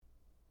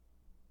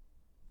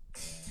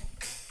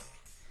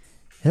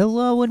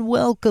Hello and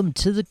welcome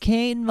to the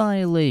Kane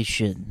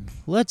Violation.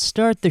 Let's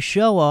start the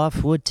show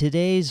off with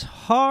today's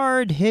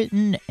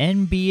hard-hitting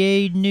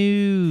NBA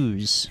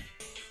news.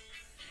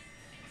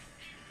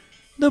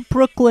 The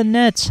Brooklyn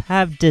Nets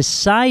have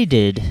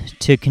decided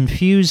to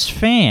confuse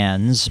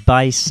fans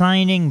by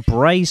signing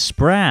Bryce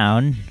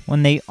Brown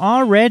when they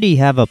already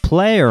have a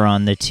player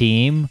on the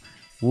team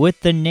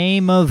with the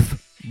name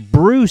of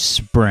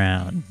Bruce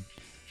Brown.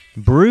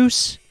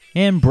 Bruce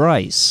and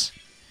Bryce.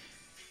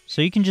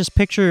 So you can just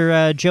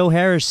picture Joe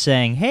Harris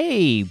saying,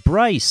 "Hey,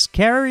 Bryce,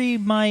 carry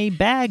my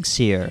bags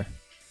here."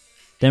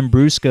 Then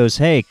Bruce goes,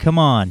 "Hey, come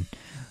on.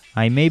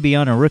 I may be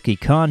on a rookie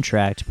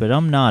contract, but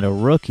I'm not a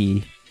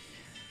rookie."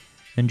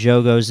 And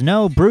Joe goes,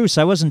 "No, Bruce,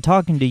 I wasn't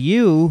talking to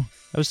you.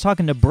 I was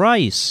talking to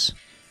Bryce.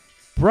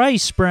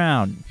 Bryce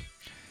Brown."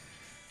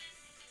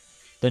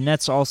 The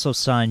Nets also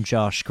signed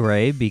Josh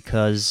Gray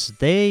because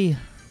they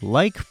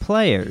like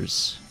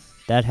players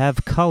that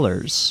have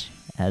colors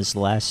as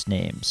last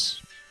names.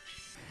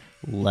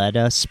 Let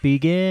us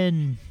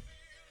begin.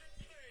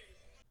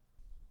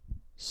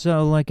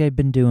 So, like I've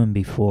been doing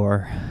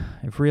before,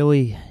 I've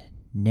really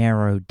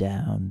narrowed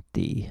down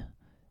the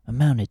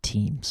amount of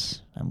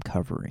teams I'm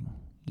covering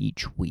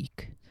each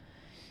week.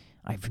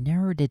 I've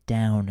narrowed it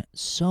down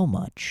so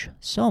much,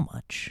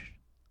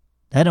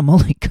 that I'm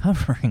only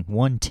covering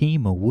one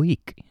team a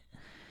week.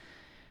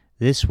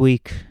 This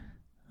week,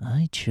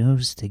 I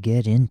chose to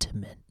get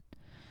intimate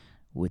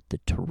with the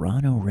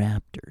Toronto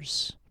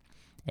Raptors.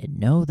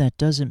 And no, that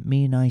doesn't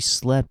mean I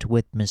slept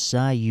with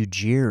Masai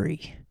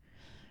Ujiri.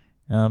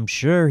 I'm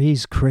sure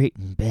he's great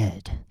in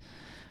bed,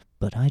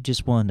 but I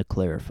just wanted to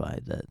clarify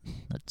that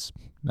that's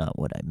not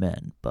what I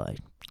meant by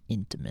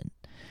intimate.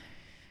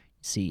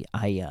 See,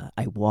 I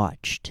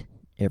watched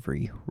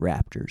every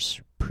Raptors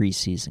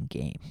preseason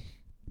game.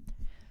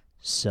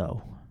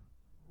 So,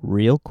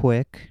 real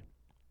quick,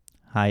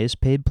 highest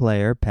paid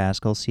player,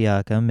 Pascal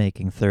Siakam,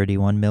 making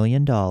 $31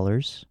 million.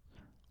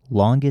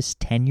 Longest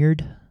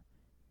tenured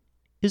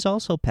is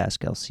also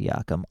Pascal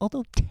Siakam,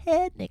 although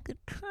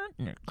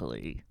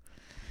technically,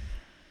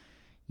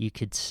 you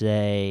could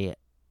say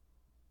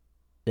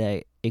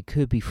that it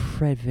could be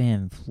Fred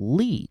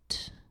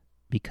VanVleet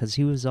because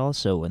he was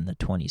also in the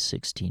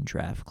 2016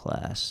 draft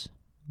class,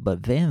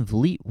 but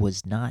VanVleet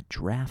was not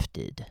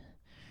drafted.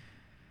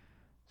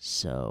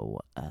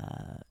 So,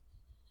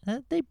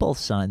 they both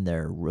signed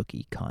their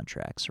rookie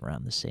contracts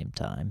around the same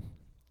time,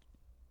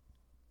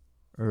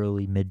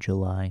 early,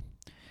 mid-July.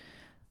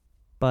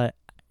 But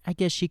I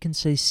guess you can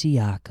say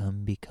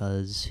Siakam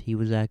because he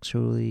was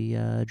actually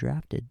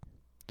drafted.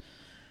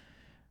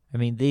 I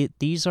mean,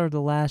 these are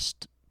the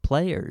last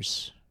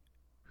players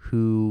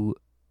who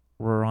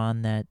were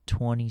on that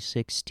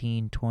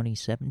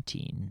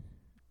 2016-2017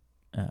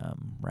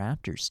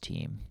 Raptors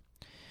team,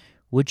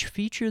 which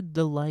featured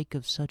the like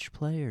of such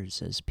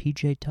players as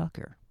P.J.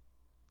 Tucker,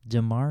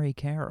 DeMar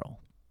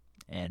Carroll,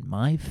 and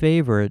my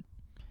favorite,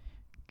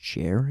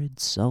 Jared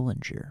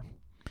Sullinger.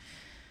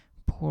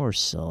 Poor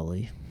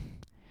Sully.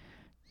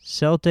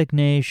 Celtic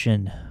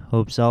Nation,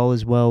 hopes all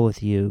is well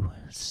with you,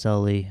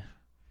 Sully.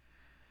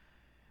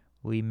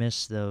 We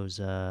miss those,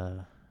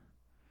 you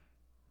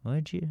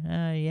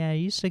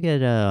used to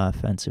get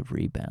offensive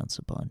rebounds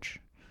a bunch.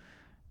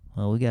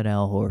 Well, we got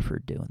Al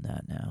Horford doing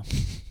that now.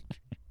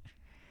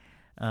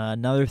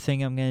 Another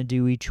thing I'm going to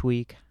do each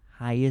week,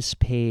 highest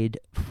paid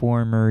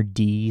former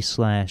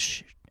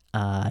D/G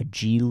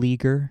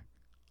leaguer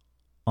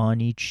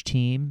on each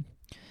team.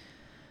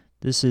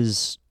 This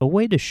is a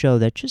way to show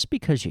that just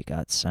because you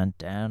got sent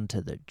down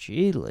to the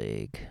G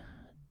League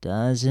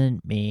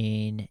doesn't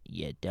mean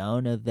you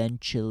don't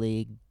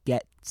eventually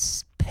get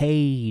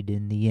paid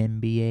in the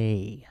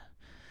NBA.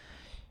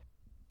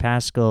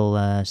 Pascal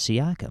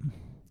Siakam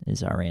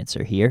is our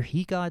answer here.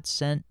 He got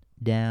sent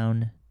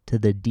down to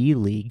the D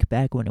League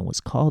back when it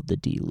was called the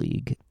D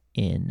League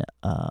in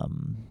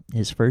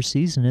his first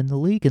season in the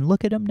league, and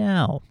look at him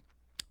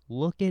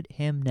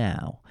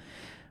now.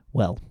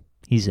 Well,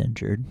 he's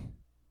injured.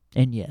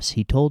 And yes,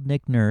 he told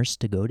Nick Nurse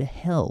to go to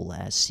hell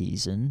last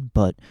season,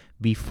 but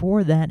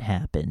before that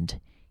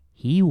happened,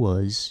 he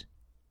was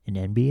an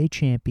NBA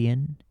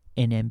champion,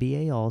 an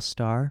NBA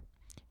All-Star,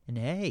 and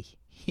hey,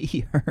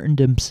 he earned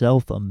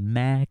himself a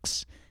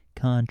max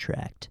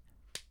contract.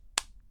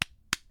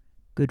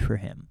 Good for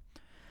him.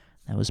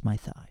 That was my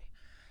thigh.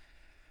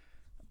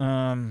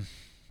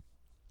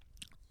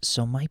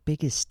 So my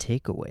biggest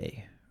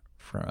takeaway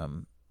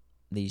from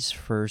these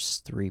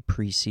first 3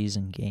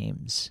 preseason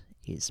games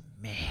is,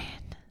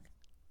 man,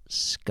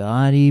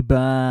 Scotty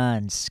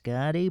Barnes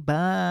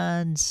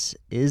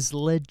is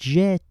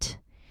legit.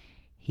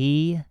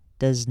 He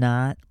does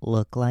not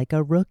look like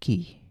a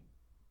rookie.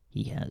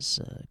 He has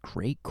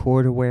great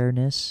court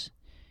awareness.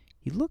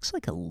 He looks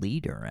like a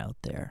leader out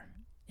there.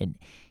 And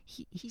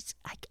he's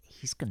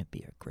going to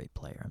be a great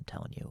player, I'm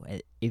telling you.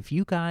 If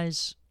you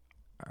guys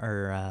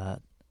are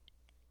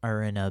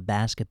in a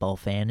basketball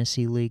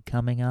fantasy league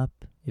coming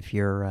up, if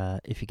you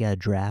got a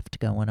draft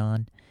going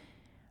on,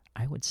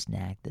 I would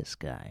snag this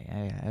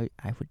guy.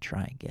 I would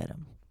try and get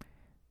him.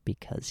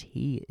 because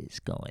he is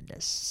going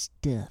to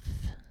stuff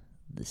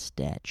the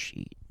stat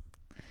sheet.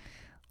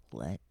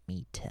 Let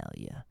me tell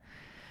you.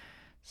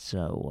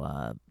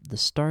 So the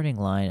starting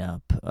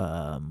lineup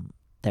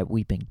that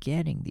we've been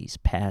getting these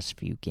past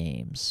few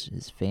games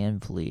is Van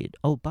Vliet.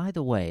 Oh, by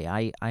the way,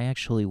 I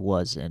actually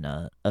was in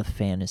a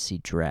fantasy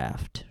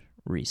draft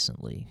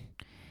recently,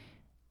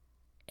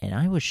 and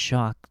I was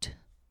shocked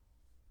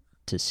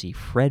to see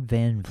Fred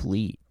Van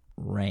Vliet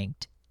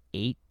ranked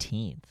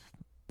 18th.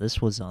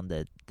 This was on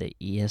the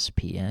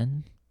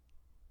ESPN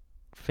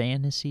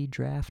fantasy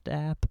draft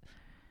app,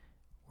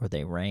 where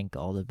they rank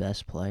all the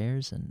best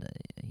players, and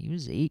he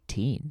was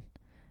 18.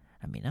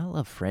 I mean, I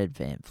love Fred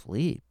Van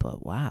Vliet,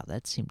 but wow,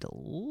 that seemed a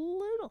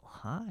little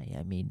high.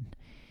 I mean,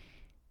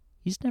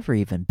 he's never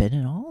even been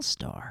an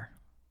all-star.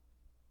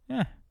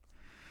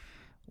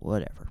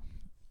 Whatever.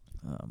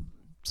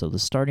 So the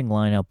starting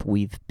lineup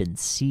we've been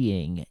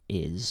seeing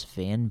is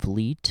Van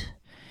Vliet,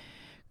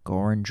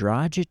 Goran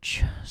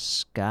Dragic,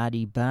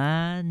 Scotty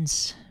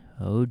Barnes,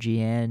 OG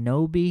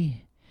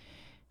Anunoby,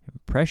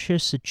 and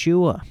Precious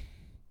Achiuwa.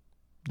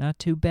 Not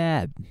too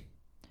bad.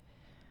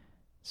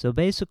 So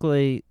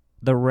basically,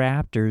 the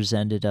Raptors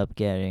ended up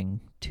getting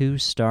 2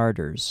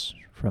 starters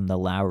from the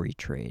Lowry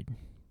trade.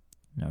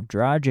 Now,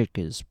 Dragic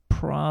is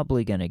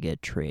probably going to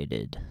get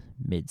traded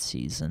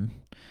mid-season.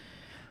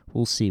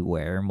 We'll see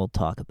where, and we'll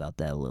talk about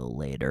that a little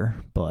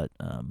later. But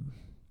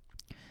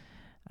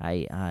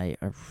I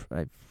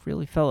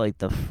really felt like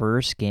the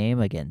first game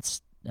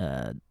against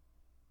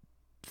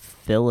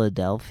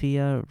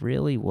Philadelphia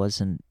really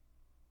wasn't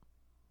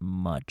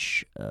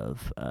much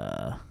of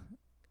a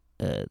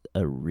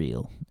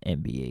real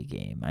NBA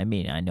game. I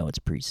mean, I know it's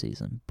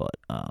preseason, but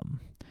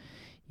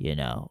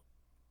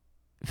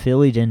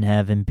Philly didn't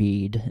have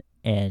Embiid,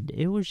 and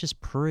it was just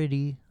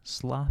pretty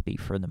sloppy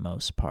for the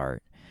most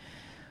part.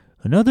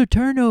 Another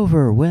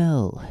turnover.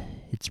 Well,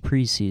 it's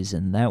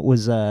preseason. That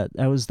was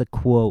the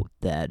quote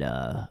that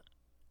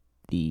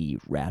the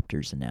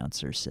Raptors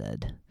announcer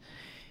said,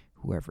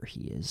 whoever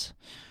he is.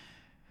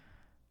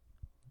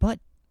 But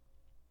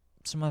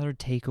some other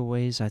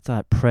takeaways. I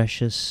thought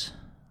Precious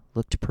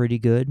looked pretty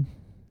good.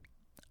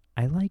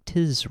 I liked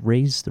his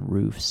raise the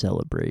roof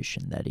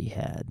celebration that he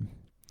had.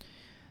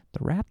 The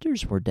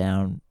Raptors were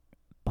down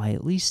by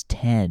at least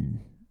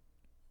 10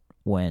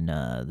 when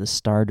the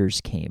starters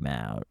came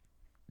out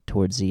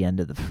towards the end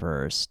of the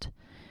first.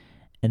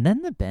 And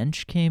then the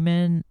bench came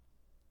in,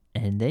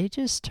 and they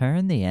just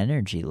turned the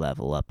energy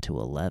level up to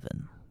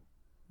 11.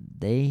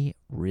 They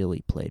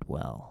really played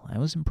well. I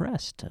was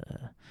impressed.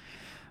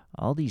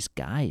 All these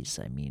guys,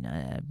 I mean,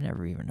 I've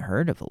never even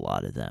heard of a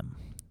lot of them.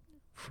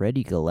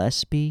 Freddie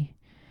Gillespie,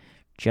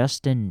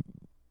 Justin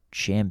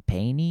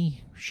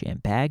Champagny.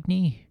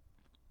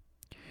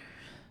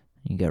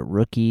 You got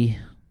rookie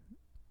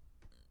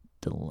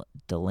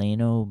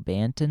Delano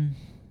Banton,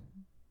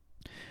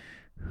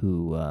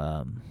 who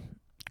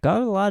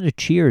got a lot of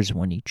cheers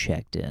when he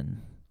checked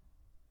in.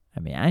 I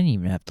mean, I didn't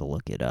even have to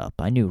look it up.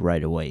 I knew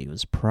right away he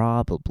was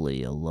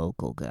probably a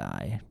local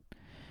guy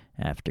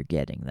after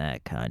getting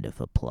that kind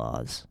of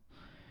applause.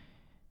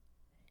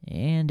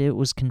 And it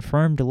was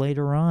confirmed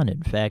later on.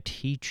 In fact,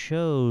 he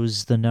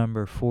chose the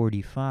number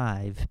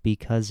 45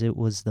 because it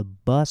was the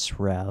bus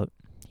route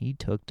he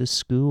took to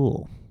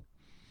school.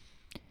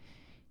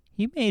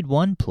 He made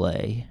one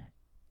play,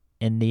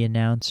 and the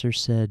announcer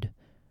said,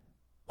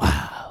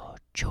 "Wow,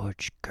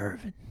 George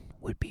Gervin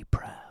would be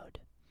proud."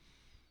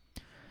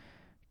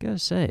 Gotta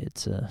say,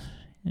 it's an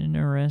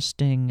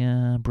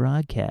interesting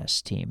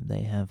broadcast team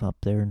they have up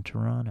there in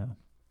Toronto.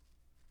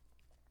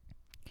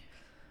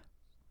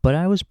 But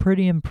I was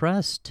pretty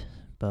impressed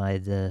by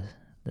the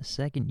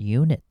second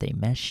unit. They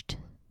meshed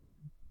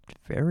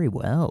very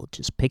well,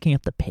 just picking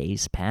up the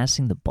pace,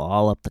 passing the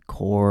ball up the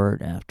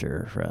court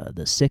after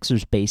the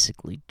Sixers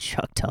basically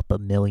chucked up a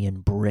million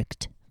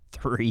bricked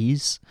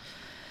threes.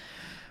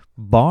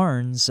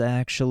 Barnes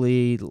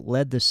actually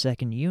led the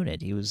second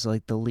unit. He was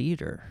like the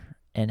leader.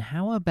 And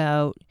how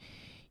about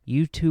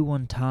Yuta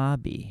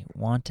Watanabe?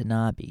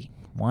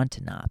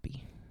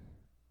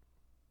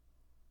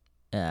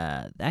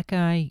 That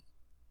guy,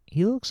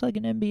 he looks like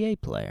an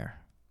NBA player.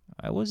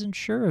 I wasn't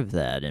sure of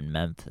that in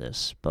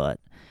Memphis,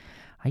 but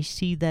I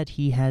see that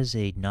he has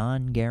a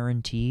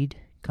non-guaranteed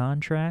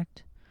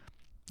contract.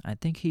 I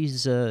think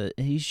he's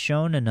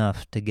shown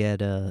enough to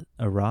get a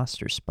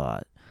roster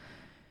spot.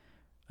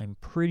 I'm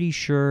pretty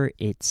sure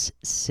it's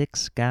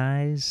 6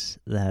 guys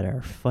that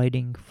are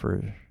fighting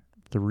for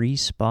 3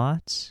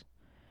 spots.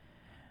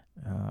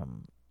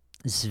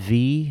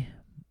 Zvi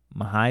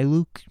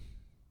Mykhailiuk,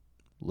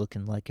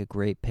 looking like a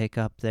great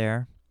pickup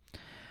there.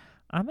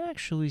 I'm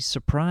actually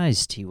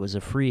surprised he was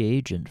a free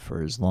agent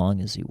for as long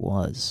as he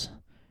was.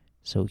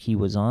 So he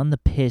was on the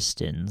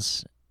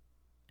Pistons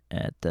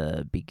at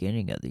the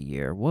beginning of the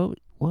year.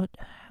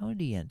 How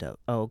did he end up?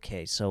 Oh,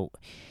 okay, so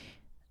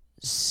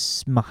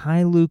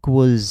Mykhailiuk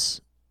was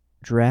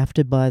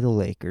drafted by the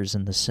Lakers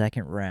in the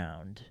second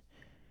round,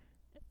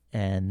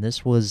 and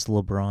this was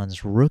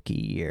LeBron's rookie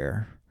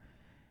year.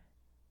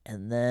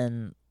 And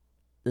then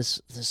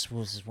this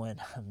was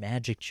when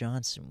Magic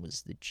Johnson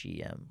was the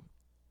GM.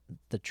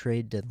 The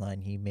trade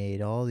deadline, he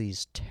made all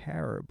these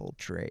terrible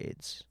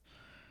trades.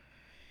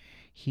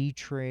 He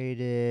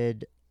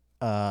traded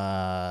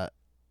Zubats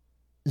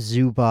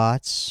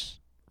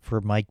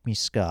for Mike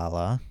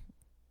Muscala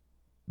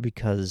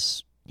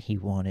because he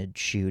wanted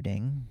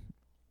shooting,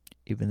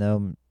 even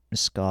though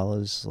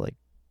Muscala's like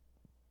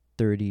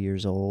 30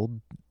 years old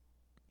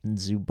and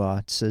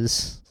Zubats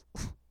is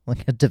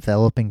like a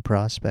developing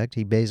prospect.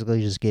 He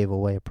basically just gave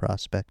away a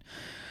prospect,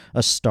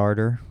 a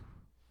starting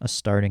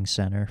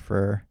center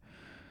for,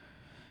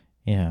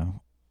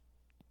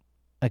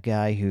 a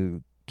guy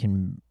who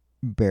can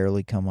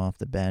barely come off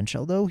the bench.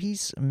 Although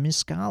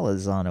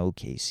Muscala's on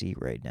OKC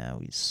right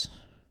now.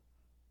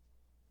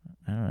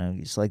 I don't know.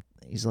 He's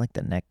like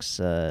the next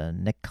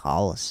Nick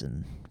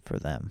Collison for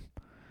them.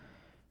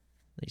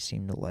 They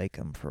seem to like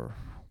him for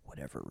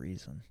whatever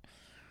reason.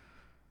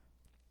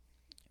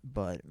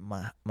 But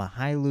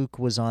Mykhailiuk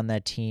was on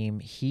that team.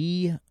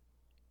 He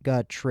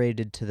got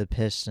traded to the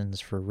Pistons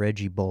for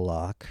Reggie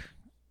Bullock,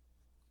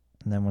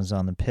 and then was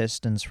on the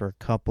Pistons for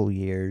a couple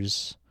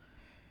years.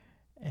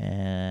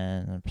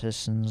 And the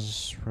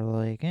Pistons were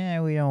like,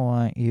 we don't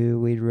want you.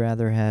 We'd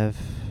rather have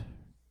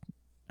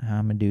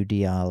Hamidou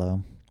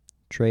Diallo.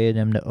 Traded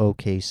him to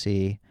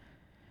OKC.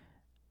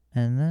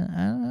 And then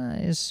I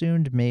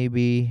assumed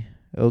maybe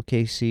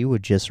OKC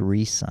would just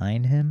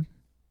re-sign him.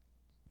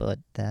 But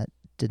that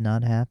did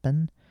not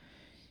happen.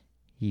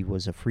 He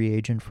was a free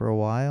agent for a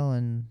while,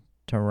 and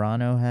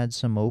Toronto had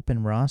some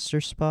open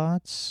roster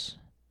spots.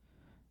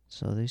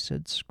 So they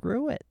said,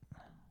 screw it.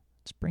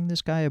 Let's bring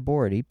this guy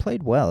aboard. He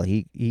played well.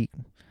 He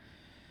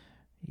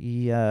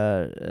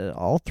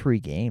all 3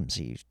 games,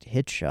 he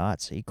hit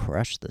shots. He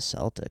crushed the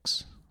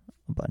Celtics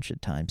a bunch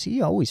of times.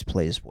 He always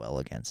plays well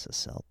against the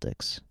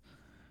Celtics.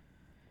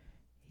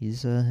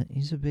 He's a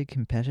big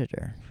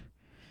competitor.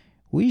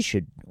 We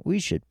should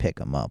pick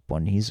him up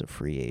when he's a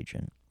free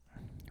agent.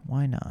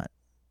 Why not?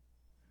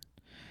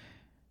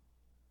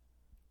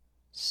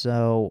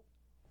 So,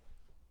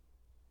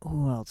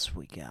 who else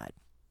we got?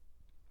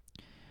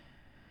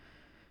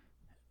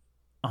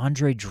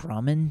 Andre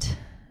Drummond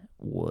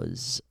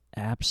was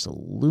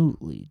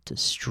absolutely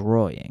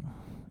destroying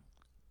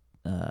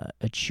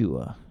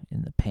Achua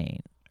in the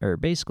paint, or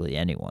basically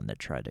anyone that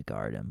tried to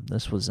guard him.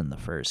 This was in the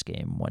first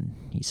game when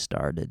he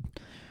started.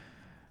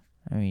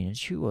 I mean,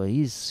 Achua,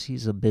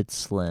 he's a bit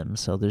slim,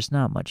 so there's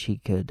not much he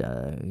could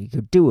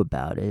do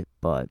about it.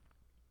 But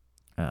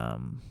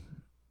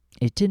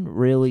it didn't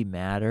really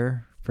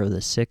matter for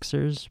the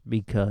Sixers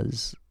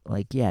because,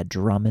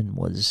 Drummond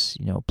was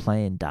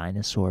playing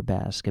dinosaur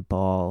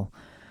basketball,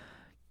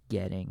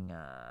 getting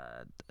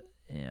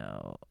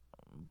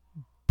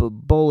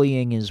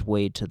bullying his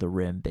way to the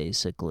rim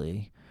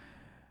basically.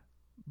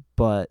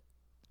 But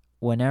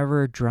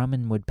whenever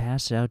Drummond would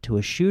pass it out to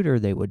a shooter,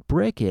 they would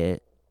brick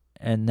it.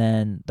 And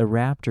then the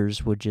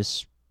Raptors would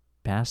just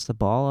pass the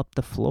ball up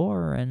the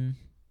floor, and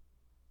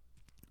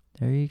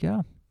there you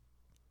go.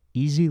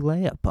 Easy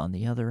layup on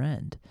the other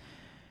end.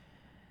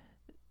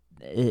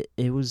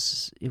 It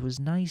was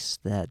nice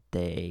that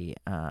they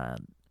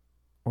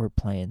were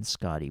playing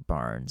Scotty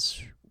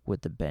Barnes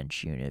with the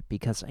bench unit,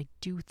 because I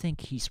do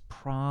think he's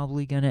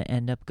probably going to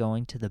end up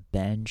going to the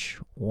bench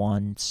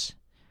once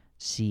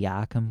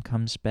Siakam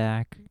comes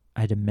back.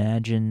 I'd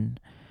imagine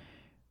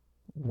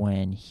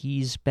when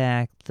he's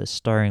back, the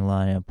starting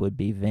lineup would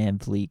be Van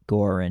Vliet,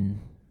 Goran,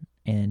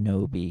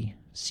 Anunoby,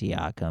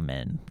 Siakam,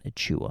 and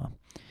Achua.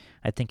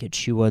 I think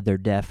Achua they're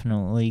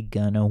definitely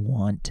going to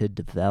want to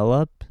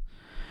develop,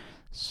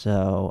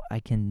 so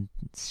I can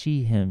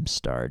see him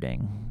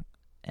starting.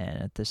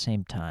 And at the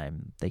same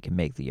time, they can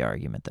make the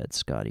argument that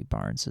Scotty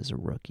Barnes is a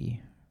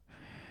rookie.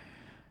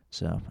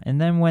 So, and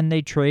then when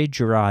they trade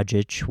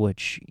Dragic,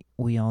 which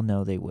we all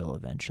know they will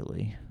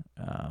eventually,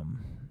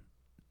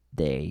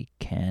 they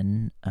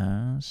can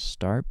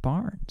start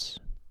Barnes.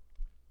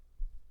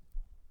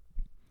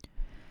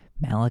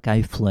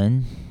 Malachi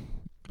Flynn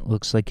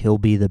looks like he'll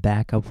be the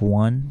backup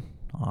one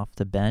off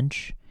the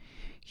bench.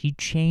 He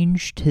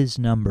changed his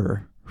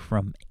number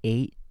from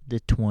 8 to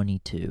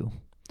 22.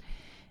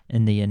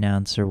 And the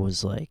announcer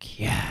was like,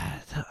 yeah,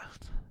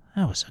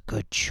 that was a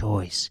good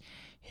choice.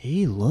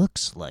 He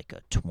looks like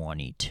a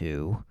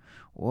 22.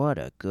 What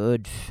a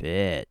good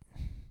fit.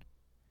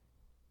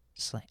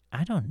 It's like,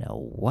 I don't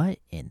know what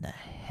in the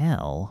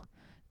hell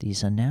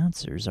these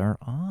announcers are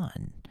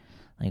on.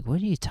 Like,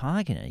 what are you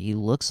talking about? He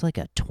looks like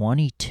a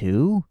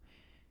 22?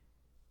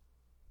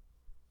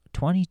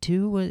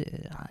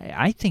 22?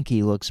 I think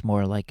he looks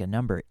more like a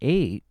number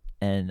 8,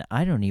 and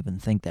I don't even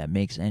think that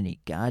makes any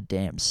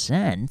goddamn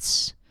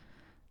sense.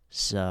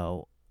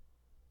 So,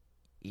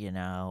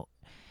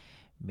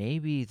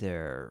 maybe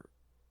they're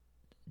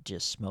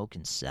just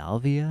smoking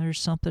salvia or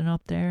something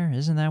up there.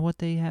 Isn't that what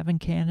they have in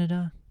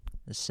Canada?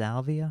 The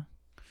salvia?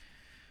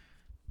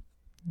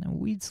 Now,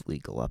 weed's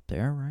legal up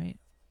there, right?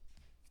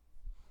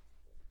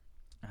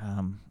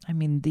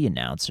 The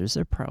announcers,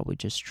 they're probably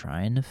just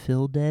trying to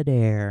fill dead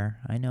air.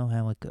 I know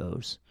how it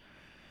goes.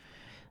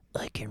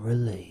 I can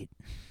relate.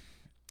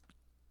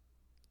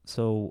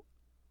 So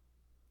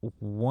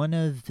one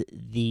of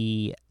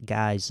the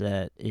guys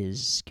that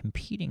is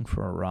competing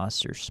for a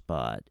roster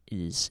spot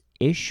is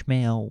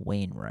Ishmael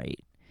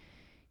Wainwright.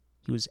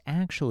 He was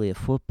actually a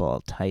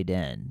football tight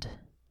end,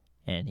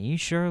 and he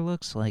sure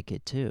looks like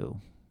it too.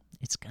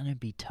 It's going to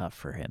be tough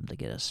for him to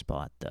get a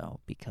spot, though,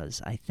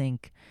 because I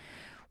think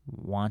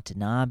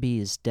Watanabe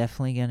is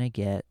definitely going to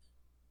get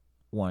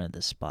one of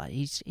the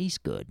spots. He's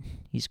good.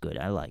 He's good.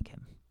 I like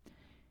him.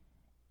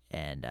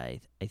 And I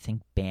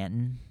think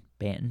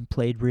Banton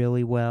played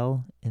really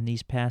well in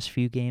these past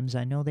few games.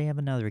 I know they have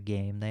another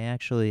game.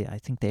 I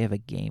think they have a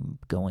game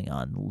going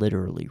on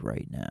literally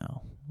right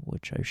now,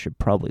 which I should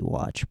probably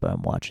watch, but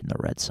I'm watching the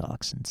Red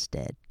Sox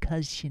instead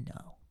because,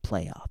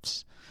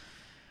 playoffs.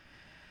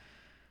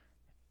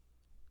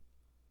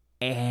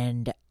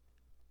 And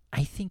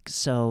I think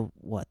so.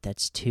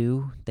 That's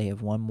two. They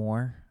have one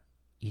more.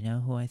 You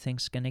know who I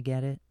think's going to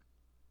get it?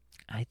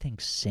 I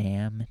think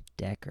Sam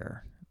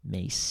Decker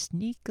may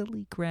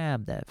sneakily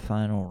grab that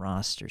final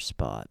roster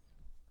spot.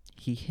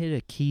 He hit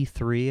a key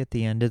 3 at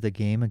the end of the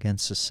game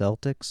against the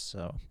Celtics,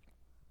 so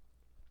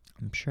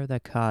I'm sure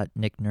that caught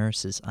Nick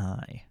Nurse's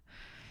eye.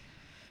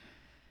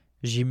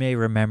 As you may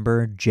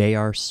remember,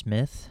 J.R.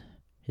 Smith,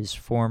 his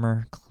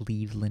former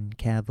Cleveland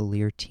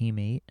Cavalier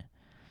teammate,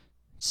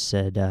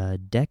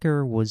 said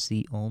Decker was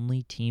the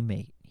only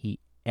teammate he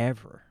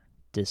ever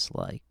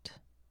disliked.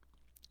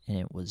 And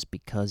it was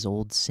because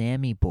old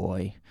Sammy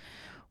boy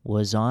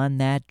was on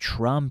that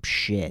Trump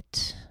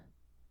shit.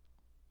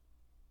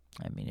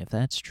 I mean, if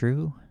that's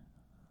true,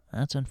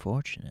 that's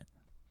unfortunate.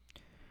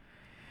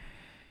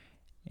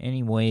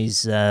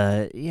 Anyways,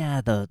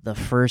 the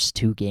first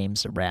two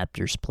games the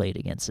Raptors played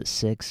against the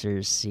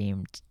Sixers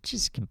seemed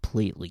just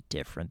completely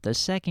different. The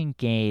second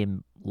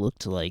game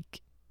looked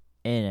like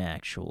an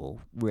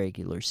actual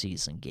regular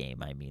season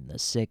game. I mean, the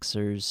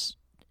Sixers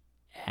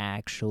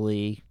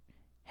actually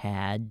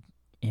had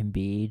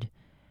Embiid.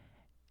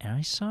 And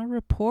I saw a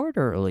report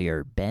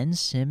earlier. Ben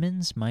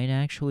Simmons might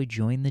actually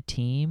join the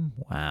team.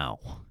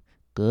 Wow.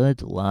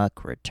 Good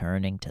luck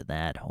returning to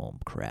that home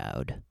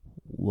crowd.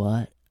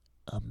 What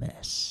a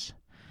mess.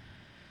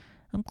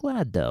 I'm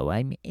glad, though.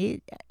 I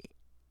mean,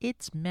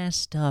 it's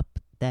messed up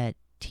that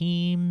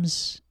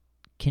teams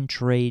can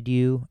trade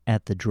you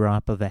at the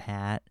drop of a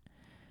hat.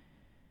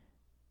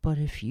 But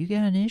if you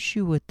got an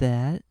issue with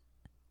that,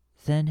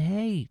 then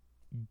hey,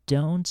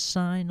 don't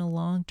sign a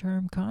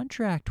long-term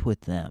contract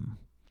with them.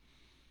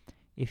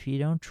 If you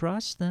don't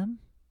trust them,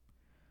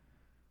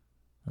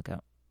 okay,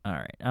 all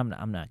right, I'm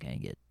not going to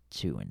get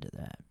too into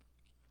that.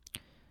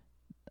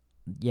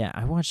 Yeah,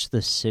 I watched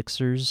the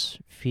Sixers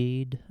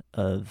feed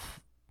of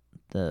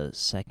the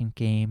second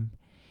game.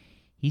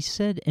 He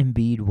said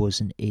Embiid was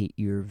an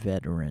 8-year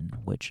veteran,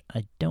 which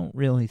I don't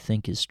really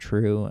think is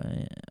true.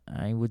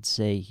 I would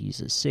say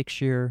he's a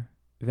 6-year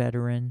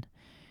veteran.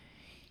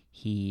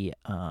 He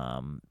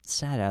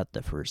sat out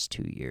the first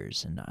 2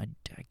 years, and I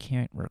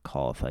can't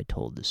recall if I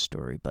told this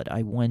story, but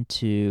I went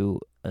to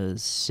a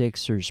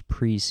Sixers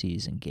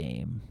preseason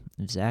game.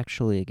 It was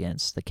actually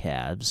against the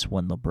Cavs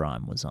when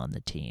LeBron was on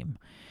the team,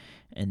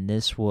 and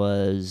this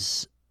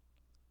was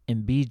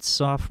Embiid's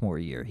sophomore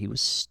year. He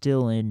was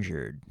still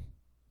injured,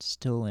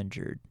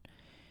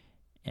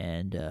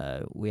 and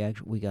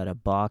we got a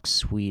box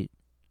suite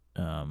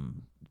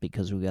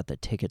because we got the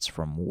tickets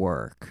from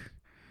work.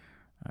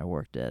 I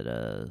worked at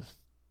a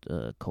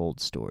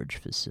cold storage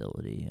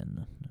facility,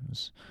 and it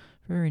was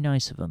very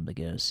nice of them to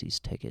get us these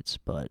tickets.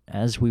 But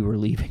as we were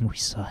leaving, we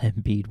saw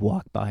Embiid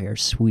walk by our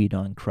suite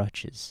on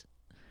crutches.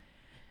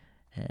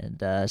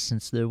 And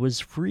since there was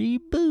free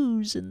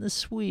booze in the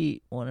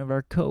suite, one of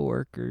our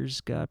coworkers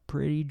got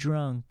pretty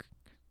drunk,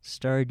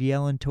 started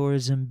yelling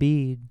towards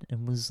Embiid,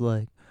 and was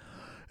like,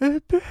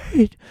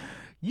 "Embiid,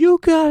 you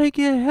gotta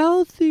get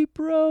healthy,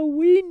 bro.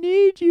 We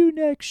need you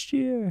next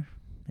year."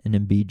 And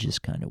Embiid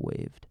just kind of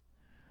waved.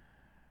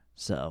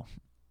 So,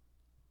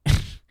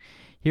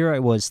 here I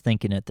was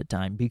thinking at the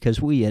time,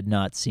 because we had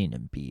not seen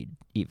Embiid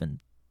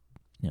even,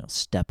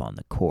 step on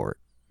the court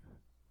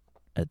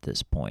at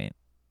this point.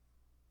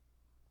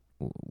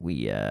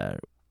 We had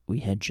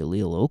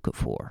Jahlil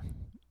Okafor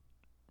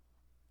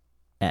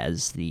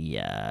as the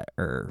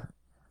or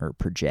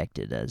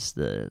projected as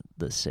the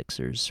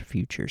Sixers'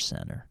 future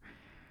center,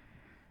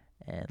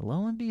 and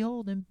lo and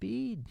behold,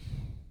 Embiid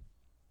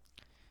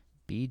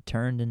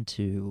turned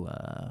into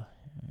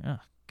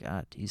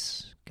God,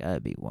 he's got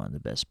to be one of the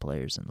best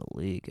players in the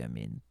league. I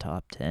mean,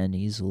 top 10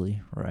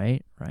 easily,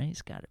 right?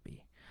 He's got to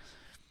be.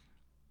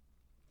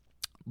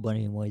 But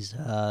anyways,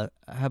 how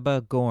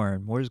about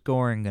Goran? Where's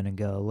Goran going to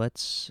go?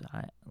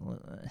 I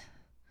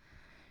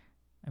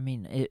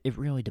mean, it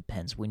really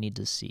depends. We need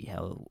to see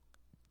how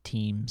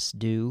teams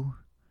do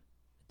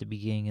at the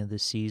beginning of the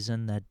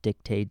season. That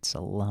dictates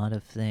a lot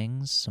of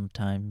things.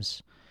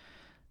 Sometimes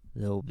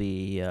there'll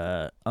be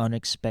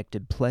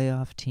unexpected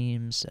playoff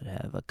teams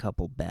that have a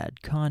couple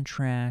bad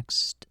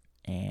contracts,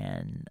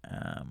 and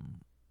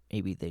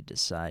maybe they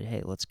decide,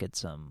 hey, let's get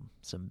some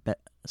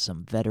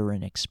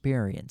veteran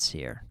experience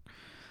here.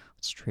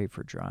 Let's trade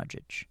for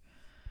Dragic.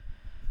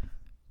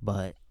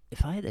 But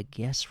if I had to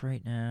guess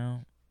right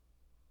now,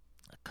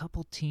 a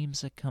couple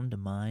teams that come to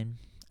mind,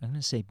 I'm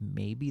going to say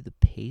maybe the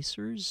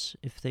Pacers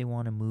if they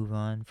want to move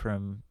on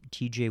from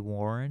TJ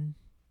Warren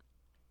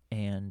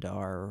and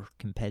are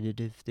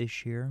competitive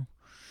this year.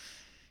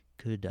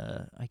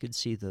 I could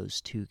see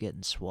those two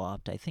getting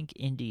swapped. I think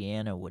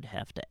Indiana would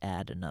have to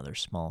add another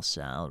small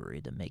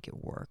salary to make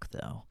it work,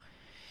 though.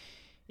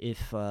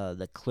 If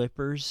the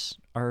Clippers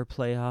are a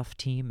playoff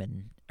team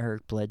and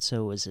Eric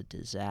Bledsoe is a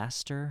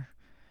disaster,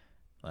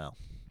 well,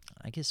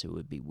 I guess it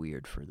would be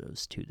weird for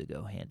those two to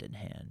go hand in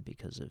hand,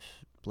 because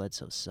if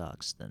Bledsoe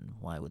sucks, then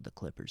why would the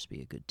Clippers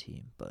be a good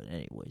team? But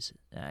anyways,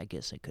 I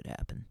guess it could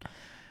happen.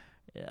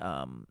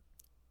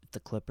 The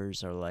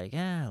Clippers are like,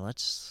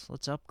 let's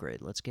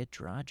upgrade. Let's get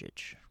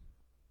Dragic.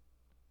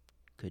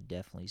 Could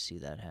definitely see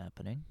that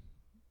happening.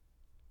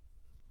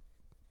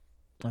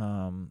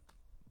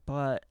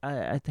 But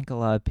I think a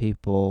lot of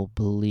people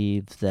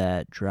believe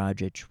that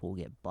Dragic will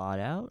get bought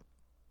out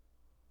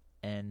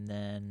and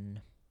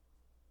then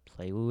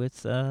play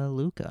with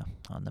Luka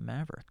on the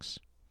Mavericks.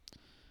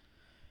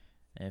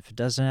 And if it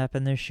doesn't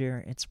happen this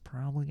year, it's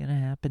probably going to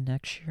happen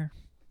next year,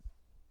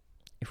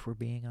 if we're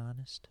being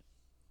honest.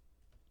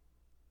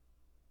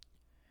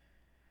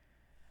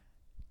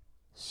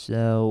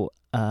 So,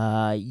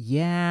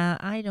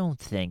 I don't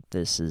think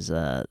this is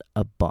a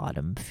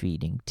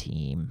bottom-feeding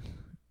team.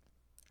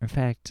 In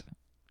fact,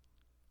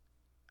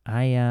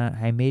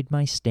 I made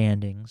my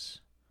standings.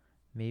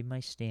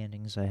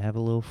 I have a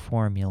little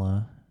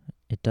formula.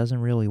 It doesn't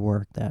really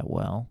work that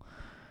well.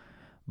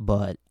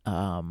 But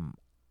I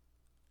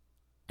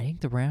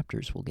think the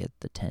Raptors will get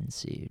the 10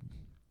 seed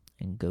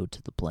and go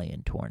to the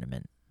play-in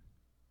tournament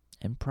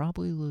and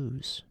probably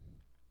lose.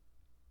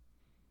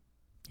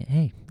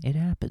 Hey, it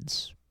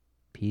happens.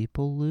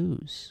 People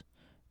lose.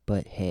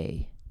 But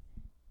hey,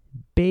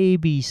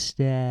 baby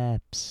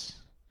steps.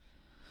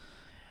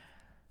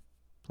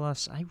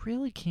 Plus, I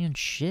really can't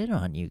shit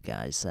on you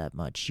guys that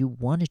much. You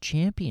won a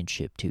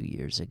championship 2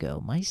 years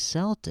ago. My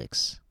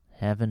Celtics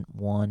haven't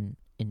won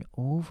in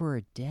over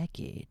a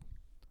decade.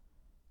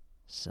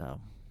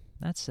 So,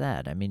 that's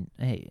that. I mean,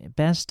 hey,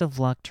 best of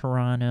luck,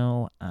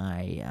 Toronto.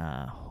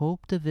 I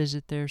hope to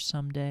visit there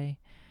someday.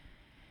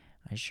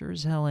 I sure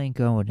as hell ain't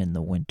going in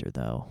the winter,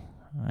 though.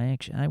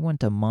 I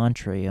went to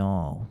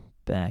Montreal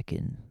back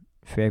in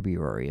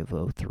February of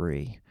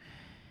 2003.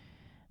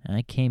 And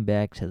I came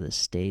back to the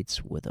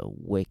States with a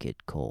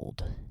wicked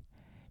cold.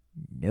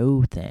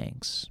 No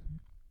thanks.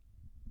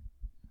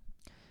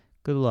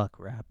 Good luck,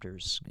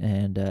 Raptors.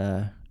 And,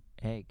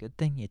 hey, good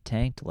thing you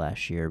tanked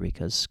last year,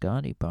 because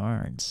Scotty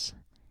Barnes,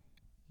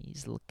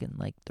 he's looking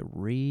like the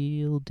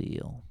real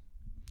deal.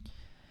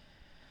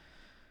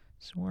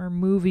 So our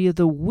movie of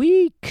the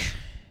week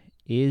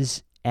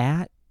is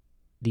At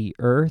the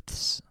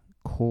Earth's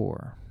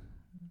Core,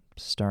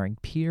 starring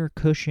Peter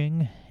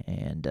Cushing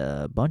and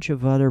a bunch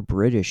of other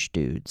British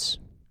dudes.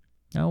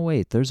 Oh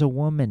wait, there's a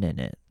woman in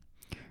it.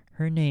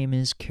 Her name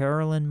is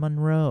Carolyn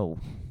Monroe.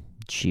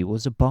 She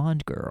was a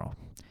Bond girl.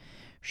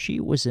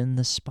 She was in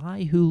The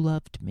Spy Who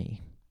Loved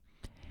Me.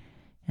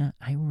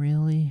 I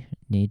really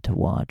need to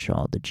watch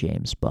all the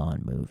James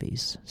Bond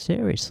movies.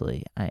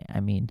 Seriously, I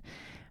mean,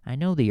 I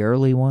know the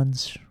early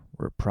ones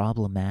were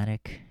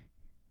problematic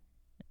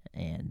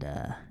and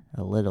a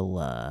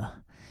little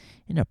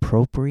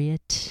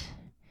inappropriate.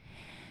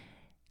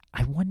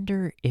 I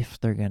wonder if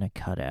they're going to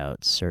cut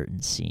out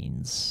certain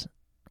scenes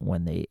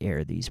when they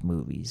air these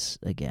movies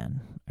again.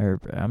 Or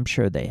I'm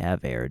sure they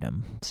have aired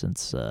them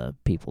since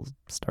people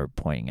start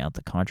pointing out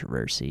the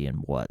controversy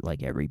in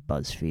like every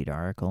BuzzFeed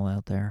article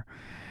out there.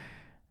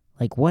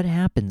 Like, what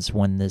happens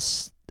when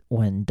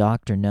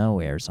Dr. No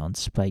airs on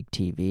Spike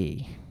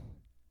TV?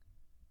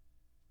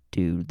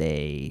 Do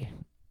they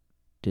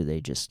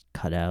just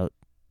cut out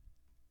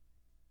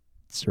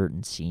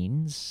certain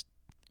scenes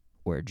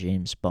where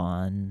James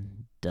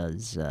Bond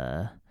does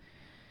or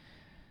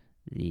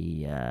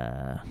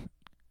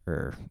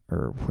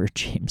where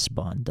James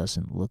Bond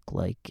doesn't look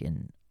like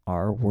an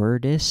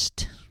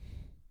R-wordist?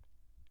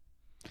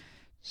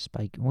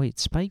 Spike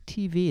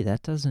TV,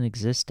 that doesn't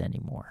exist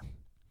anymore.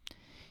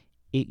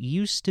 It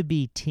used to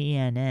be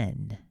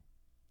TNN,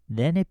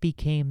 then it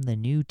became the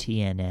new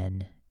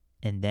TNN,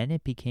 and then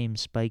it became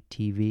Spike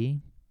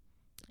TV,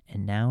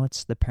 and now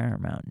it's the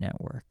Paramount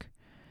Network.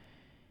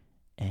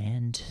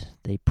 And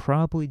they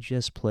probably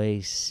just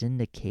play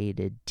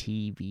syndicated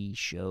TV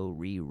show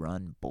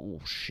rerun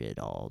bullshit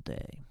all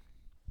day.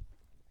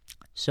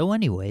 So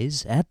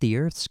anyways, At the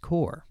Earth's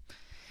Core.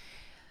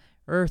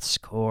 Earth's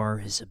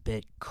core is a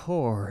bit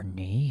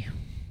corny.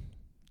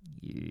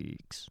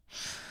 Yikes.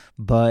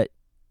 But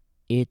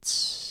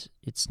it's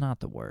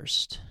not the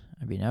worst.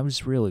 I mean, I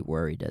was really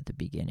worried at the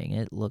beginning.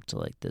 It looked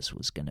like this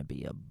was going to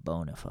be a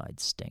bona fide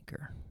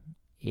stinker.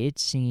 It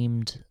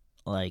seemed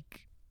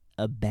like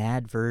a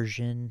bad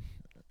version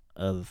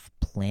of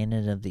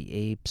Planet of the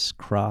Apes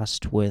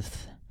crossed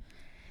with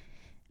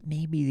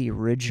maybe the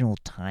original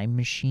Time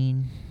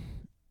Machine.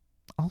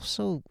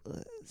 Also,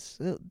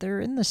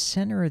 they're in the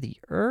center of the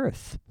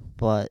Earth,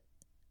 but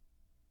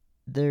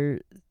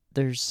there's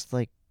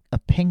like a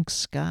pink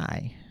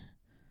sky.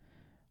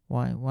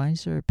 Why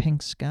is there a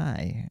pink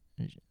sky?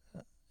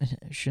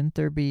 Shouldn't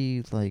there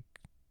be, like,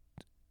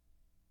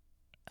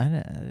 I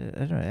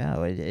don't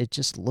know. It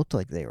just looked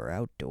like they were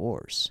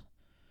outdoors.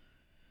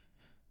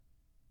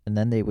 And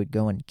then they would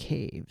go in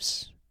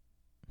caves.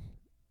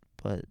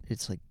 But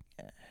it's like,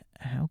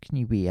 how can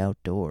you be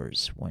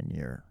outdoors when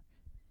you're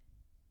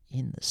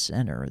in the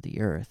center of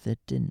the earth? It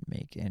didn't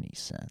make any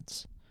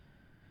sense.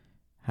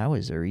 How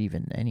is there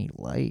even any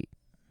light?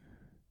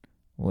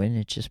 Wouldn't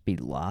it just be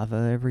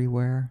lava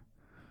everywhere?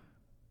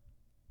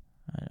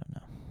 I don't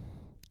know.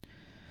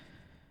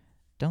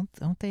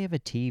 Don't they have a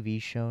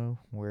TV show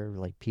where,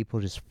 like, people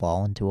just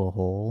fall into a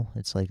hole?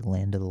 It's like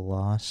Land of the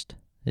Lost.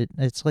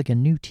 It's like a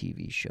new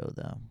TV show,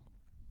 though.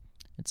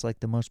 It's like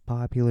the most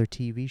popular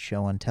TV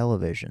show on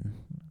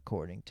television,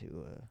 according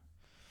to a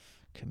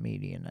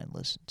comedian I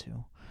listen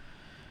to.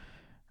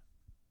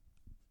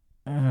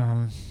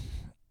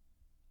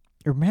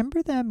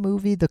 Remember that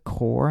movie, The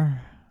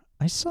Core?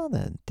 I saw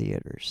that in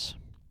theaters.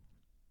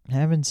 I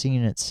haven't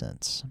seen it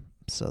since,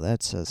 so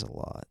that says a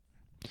lot.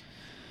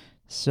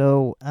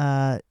 So,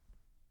 the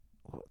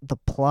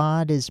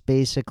plot is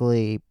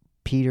basically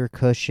Peter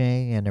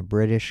Cushing and a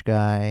British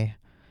guy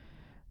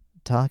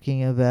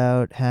talking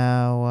about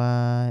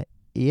how,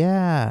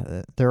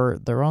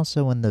 they're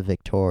also in the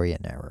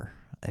Victorian era,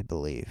 I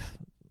believe.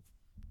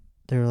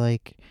 They're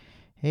like,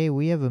 hey,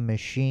 we have a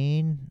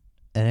machine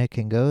and it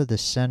can go to the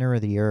center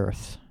of the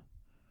earth.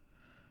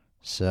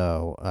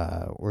 So,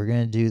 we're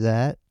going to do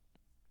that.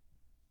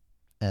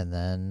 And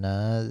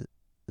then,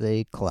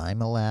 they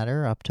climb a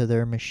ladder up to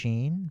their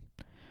machine.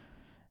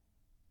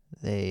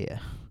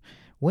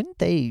 Wouldn't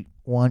they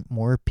want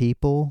more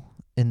people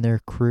in their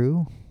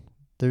crew?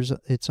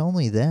 It's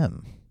only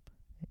them.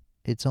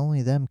 It's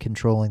only them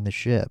controlling the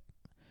ship.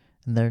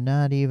 And they're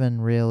not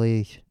even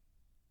really,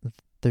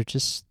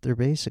 they're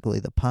basically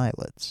the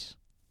pilots.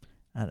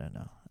 I don't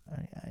know.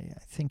 I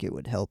think it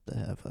would help to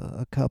have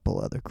a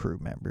couple other crew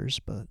members,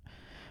 but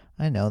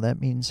I know that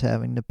means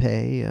having to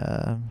pay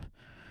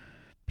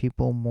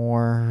people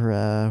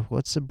more.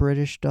 What's the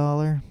British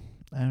dollar?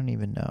 I don't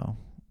even know.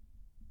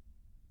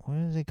 What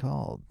is it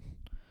called?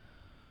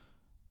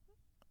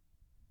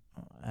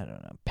 I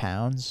don't know.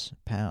 Pounds,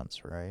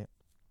 right?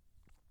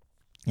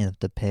 You have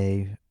to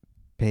pay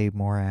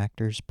more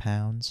actors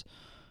pounds.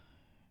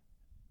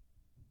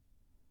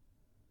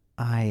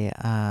 They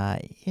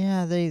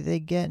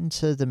get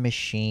into the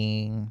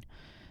machine.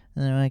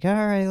 And they're like, all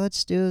right,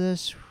 let's do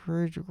this.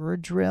 We're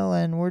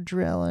drilling.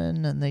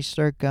 And they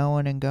start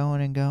going and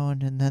going and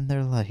going. And then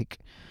they're like,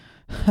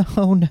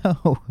 oh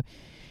no,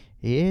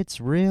 it's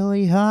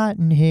really hot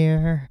in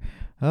here.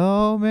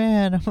 Oh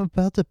man, I'm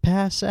about to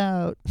pass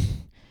out.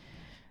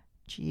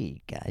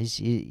 Gee, guys,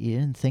 you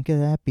didn't think of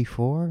that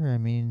before? I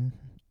mean,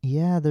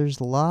 yeah,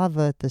 there's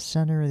lava at the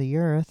center of the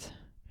earth.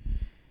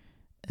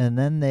 And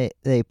then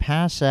they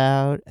pass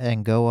out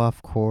and go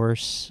off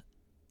course.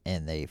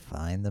 And they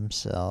find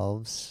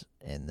themselves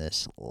in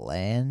this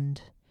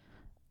land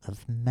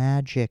of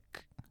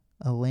magic.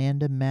 A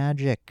land of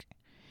magic.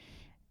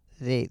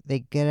 They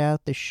get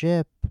out the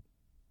ship,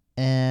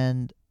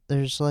 and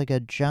there's like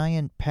a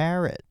giant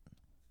parrot.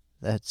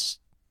 It's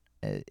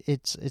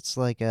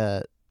like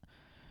a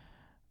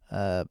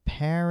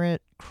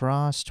parrot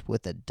crossed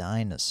with a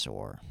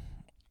dinosaur.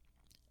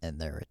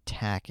 And they're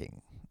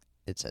attacking.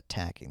 It's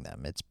attacking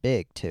them. It's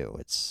big, too.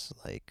 It's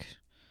like,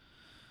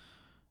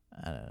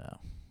 I don't know,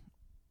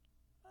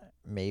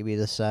 maybe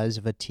the size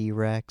of a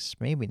T-Rex,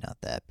 maybe not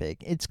that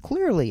big. It's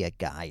clearly a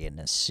guy in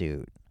a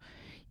suit.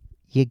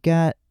 You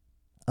got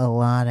a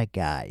lot of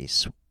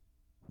guys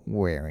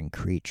wearing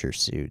creature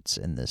suits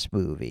in this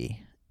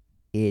movie.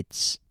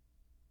 It's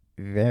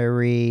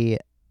very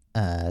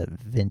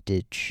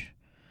vintage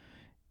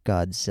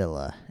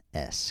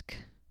Godzilla-esque,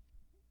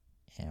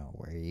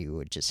 where you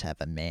would just have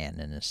a man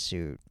in a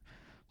suit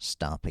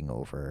stomping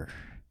over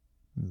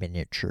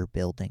miniature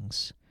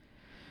buildings.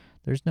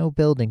 There's no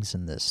buildings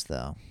in this,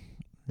 though.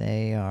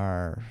 They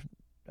are,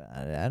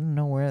 I don't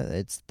know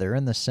where, they're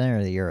in the center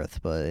of the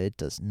earth, but it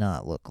does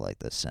not look like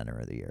the center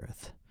of the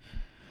earth.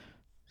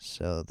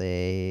 So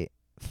they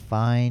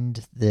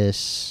find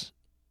this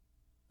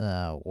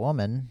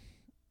woman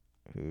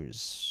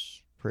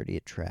who's pretty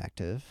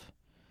attractive,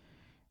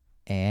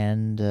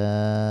 and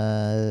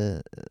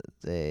they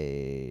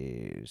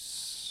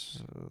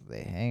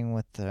hang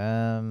with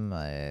them.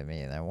 I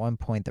mean, at one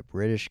point, the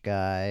British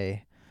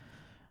guy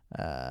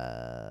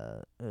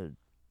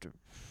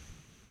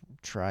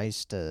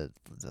tries to,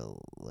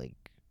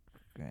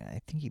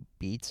 I think he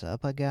beats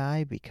up a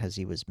guy because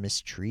he was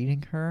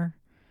mistreating her.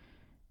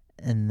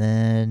 And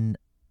then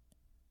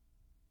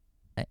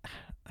I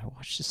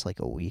watched this like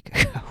a week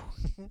ago.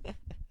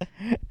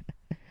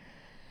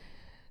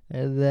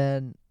 And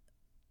then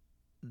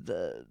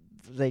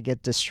they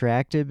get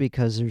distracted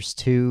because there's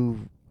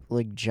two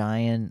like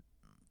giant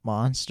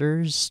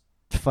monsters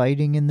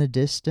fighting in the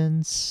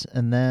distance,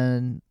 and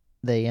then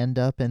they end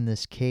up in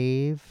this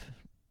cave,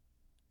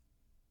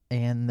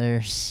 and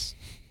there's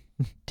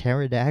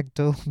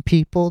pterodactyl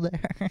people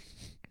there.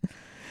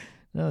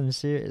 No, I'm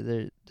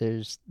serious.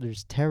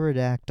 There's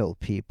pterodactyl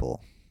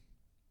people.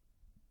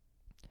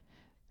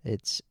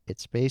 It's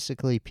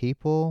basically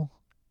people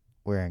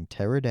wearing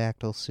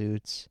pterodactyl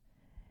suits,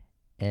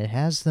 and it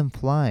has them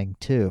flying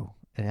too.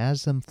 It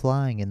has them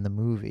flying in the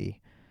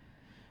movie.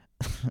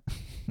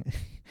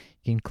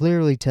 You can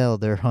clearly tell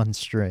they're on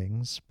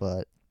strings,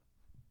 but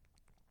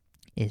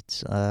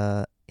it's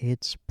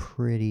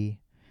pretty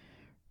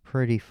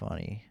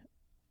funny.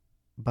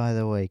 By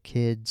the way,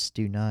 kids,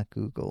 do not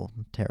Google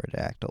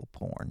pterodactyl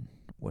porn,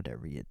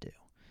 whatever you do.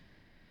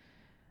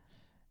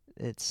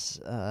 It's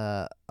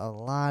a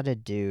lot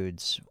of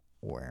dudes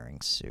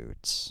wearing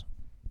suits.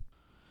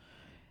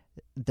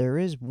 There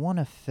is one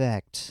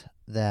effect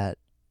that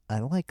I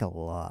like a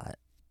lot.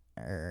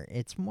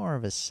 It's more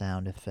of a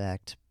sound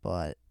effect,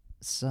 but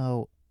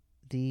so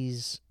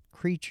these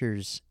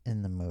creatures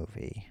in the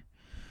movie,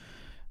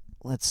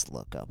 let's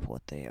look up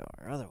what they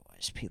are.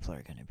 Otherwise, people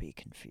are going to be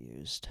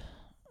confused.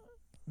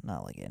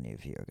 Not like any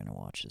of you are going to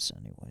watch this,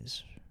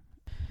 anyways.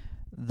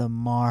 The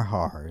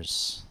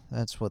Marhars.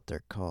 That's what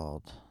they're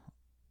called.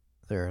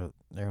 They're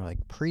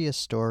like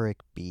prehistoric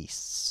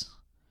beasts.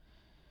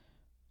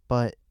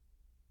 But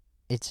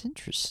it's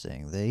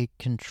interesting. They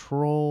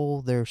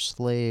control their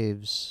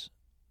slaves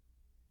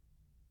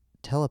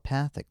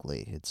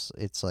telepathically.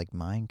 It's like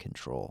mind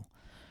control.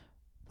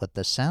 But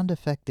the sound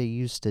effect they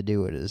use to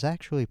do it is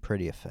actually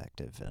pretty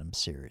effective. And I'm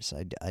serious.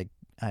 I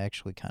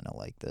actually kind of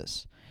like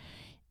this.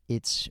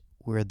 It's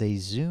where they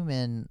zoom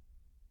in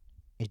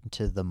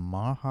into the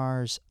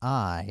Marhar's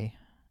eye,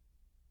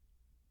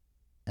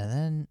 and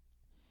then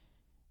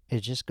it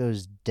just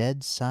goes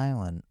dead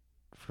silent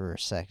for a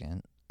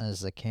second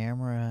as the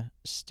camera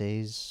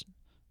stays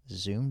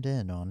zoomed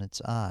in on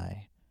its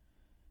eye,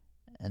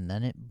 and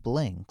then it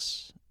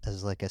blinks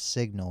as like a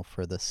signal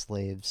for the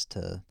slaves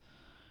to,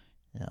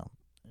 you know,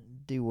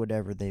 do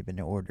whatever they've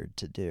been ordered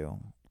to do.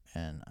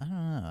 And I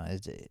don't know,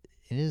 it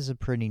is a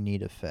pretty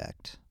neat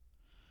effect.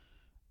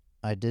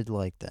 I did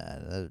like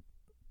that.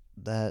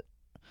 That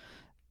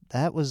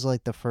that was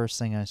like the first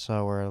thing I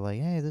saw where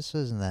like, hey, this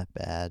isn't that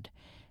bad.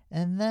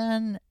 And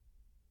then,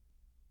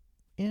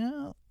 you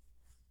know,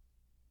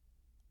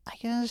 I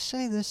gotta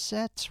say the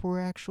sets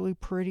were actually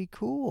pretty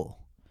cool.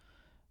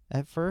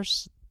 At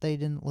first they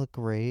didn't look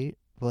great,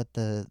 but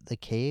the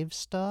cave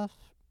stuff,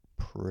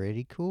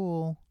 pretty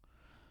cool.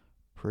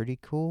 Pretty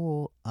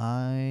cool.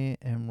 I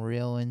am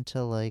real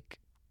into like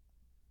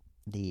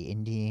the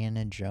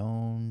Indiana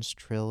Jones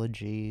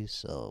trilogy,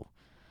 so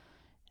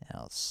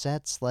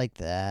sets like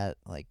that,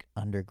 like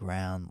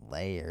underground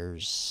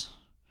layers,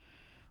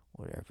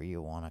 whatever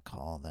you want to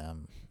call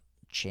them,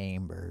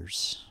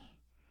 chambers,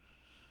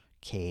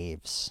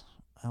 caves.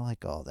 I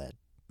like all that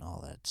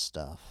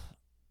stuff.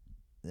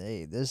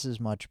 This is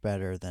much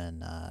better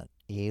than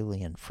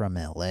Alien from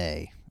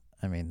L.A.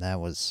 I mean, that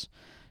was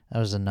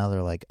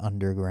another like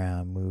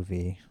underground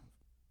movie,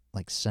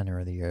 like center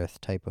of the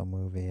earth type of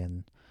movie,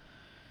 and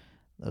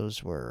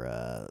those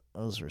were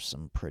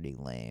some pretty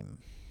lame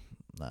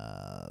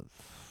uh,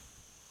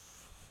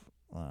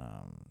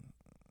 um,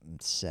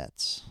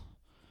 sets.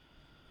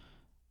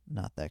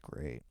 Not that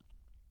great.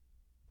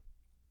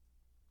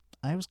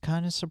 I was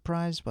kind of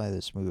surprised by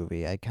this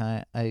movie.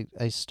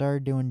 I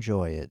started to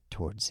enjoy it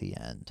towards the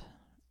end.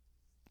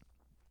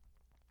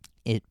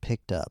 It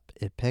picked up.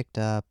 It picked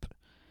up.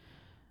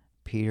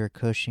 Peter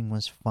Cushing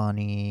was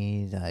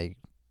funny.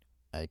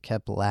 I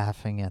kept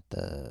laughing at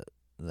the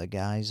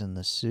guys in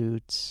the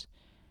suits,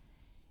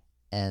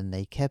 and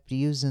they kept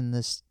using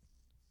this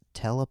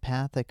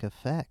telepathic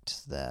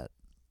effect that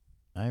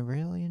I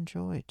really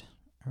enjoyed.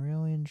 I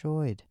really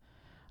enjoyed.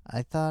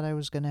 I thought I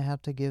was going to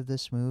have to give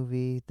this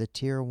movie the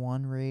tier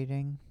 1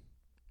 rating,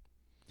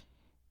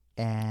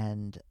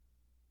 and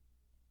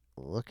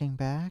looking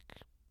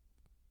back,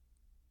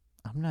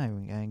 I'm not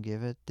even going to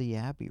give it the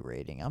Abby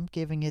rating. I'm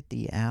giving it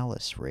the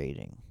Alice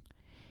rating.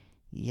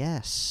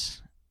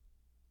 Yes.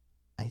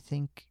 I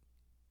think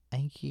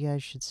you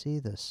guys should see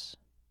this.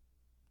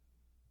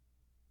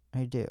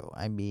 I do.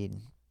 I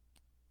mean,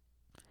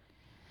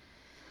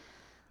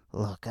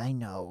 look, I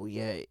know,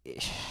 yeah,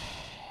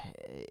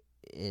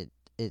 it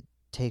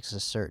takes a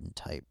certain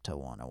type to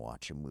want to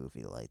watch a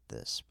movie like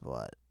this,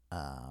 but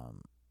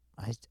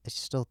I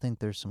still think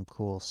there's some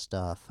cool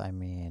stuff. I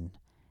mean,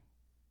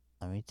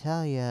 let me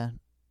tell you,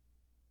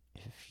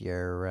 if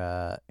you're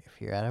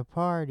at a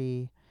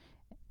party,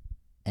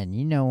 and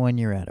you know when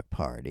you're at a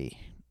party,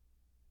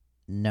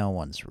 no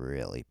one's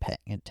really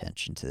paying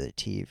attention to the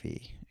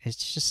TV.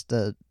 It's just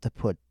to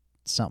put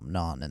something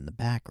on in the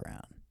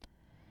background.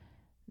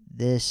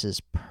 This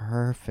is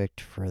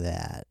perfect for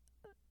that.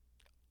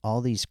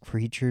 All these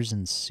creatures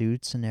in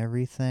suits and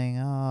everything.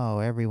 Oh,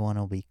 everyone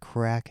will be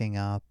cracking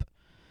up.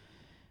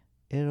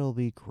 It'll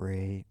be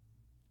great.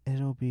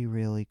 It'll be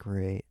really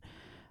great.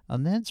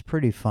 And that's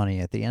pretty funny.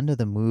 At the end of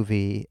the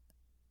movie,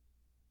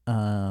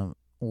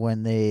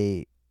 when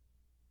they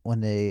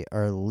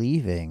are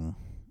leaving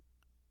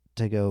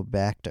to go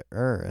back to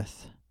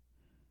Earth,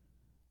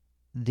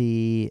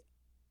 the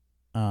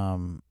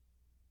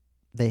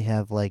they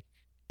have like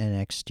an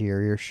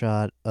exterior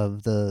shot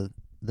of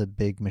the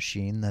big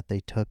machine that they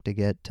took to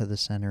get to the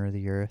center of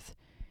the Earth,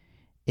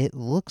 it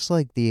looks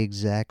like the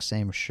exact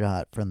same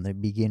shot from the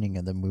beginning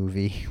of the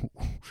movie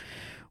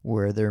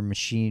where their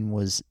machine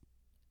was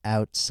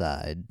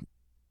outside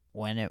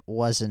when it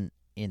wasn't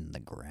in the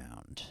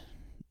ground,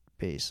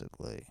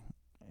 basically.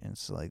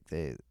 It's like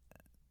they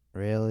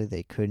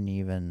couldn't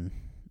even,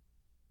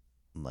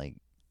 like,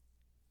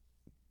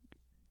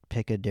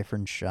 pick a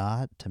different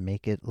shot to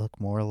make it look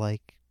more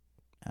like,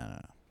 I don't know.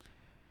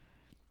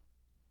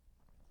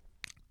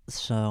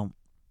 So,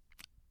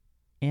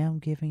 yeah, I'm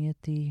giving it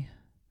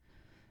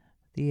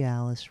the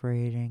Alice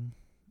rating.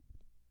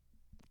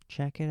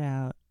 Check it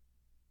out.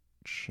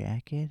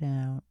 Check it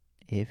out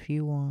if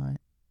you want.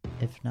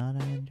 If not,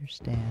 I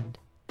understand.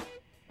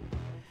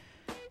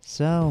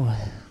 So,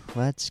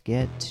 let's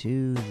get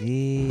to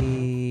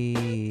the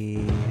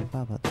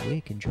hip-hop of the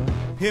week. Enjoy.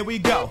 Here we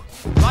go.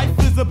 Life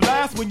is a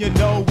blast when you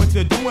know what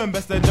you're doing.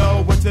 Best to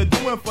know what you're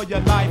doing for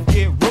your life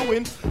get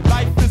ruined.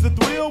 Life is a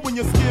thrill when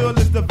your skill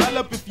is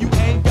developed. If you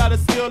ain't got a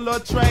skill or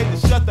trade, then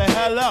shut the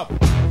hell up.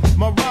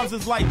 My rhymes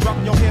is like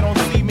dropping your head on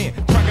cement,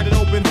 cracking it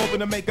open, hoping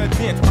to make a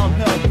dent. I'm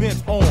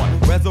hell-bent on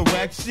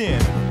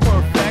resurrection,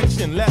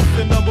 perfection.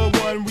 Lesson number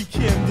 1,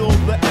 rekindle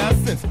the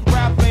essence.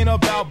 Rap ain't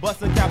about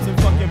busting caps and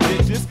fucking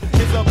bitches.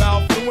 It's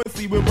about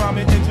fluency with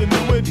rhyming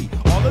ingenuity.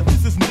 All of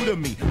this is new to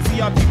me.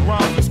 See, I keep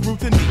rhymes with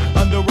scrutiny.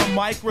 Under a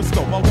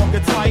microscope, I walk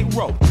a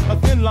tightrope. A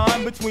thin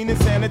line between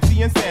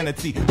insanity and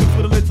sanity. Mixed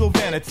with a little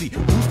vanity.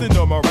 Boosting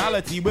the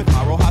morality with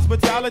high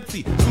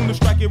hospitality. Soon to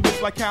strike it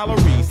rich like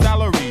calories,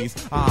 salaries.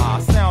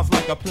 Sounds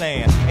like a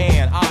plan,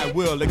 and I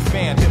will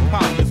expand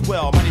hip-hop as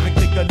well. Might even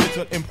kick a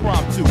little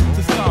impromptu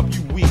to stomp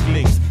you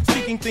weaklings.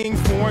 Speaking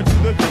things foreign to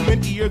the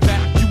human ear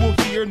that you will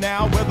hear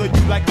now, whether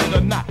you like it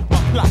or not.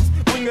 My plots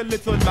bring a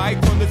little light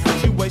on the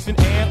situation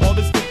and all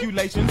the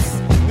stipulations.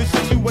 The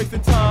shit you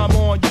wasting time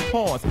on, you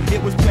pawns.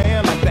 It was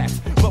planned like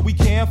that, but we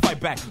can fight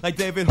back like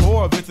David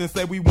Horowitz and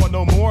say we want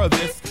no more of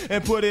this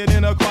and put it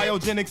in a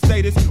cryogenic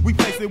status. We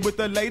place it with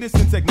the latest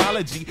in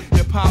technology.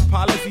 Hip-hop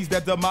policies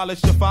that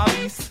demolish your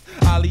follies.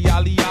 Ali,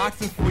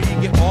 oxen free,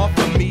 get off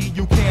of me.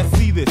 You can't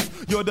see this.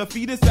 Your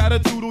defeatist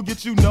attitude will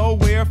get you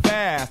nowhere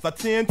fast. I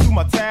tend to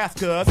my task,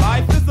 cause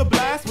life is a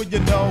blast when you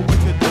know what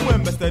you're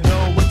doing. Best to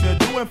know what you're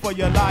doing for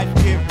your life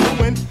get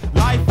ruined.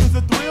 Life is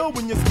a thrill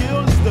when your skill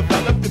is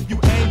developed. If you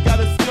ain't got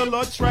a skill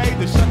or trade,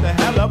 then shut the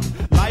hell up.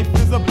 Life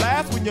is a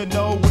blast when you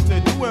know what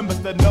you're doing.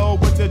 Best to know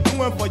what you're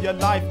doing for your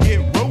life get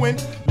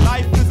ruined.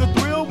 Life is a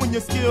thrill when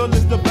your skill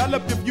is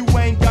developed. If you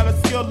ain't got a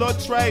skill or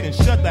trade, then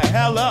shut the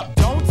hell up.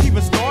 Don't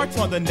even start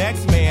on the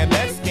next man.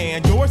 Let's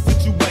scan your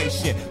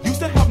situation. Used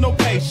to have no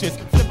patience.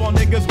 Flip on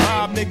niggas,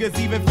 rob niggas,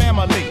 even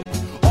family.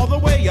 All the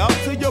way up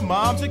to your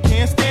moms, you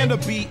can't stand to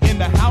be in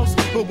the house.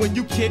 But when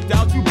you kicked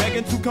out, you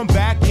begging to come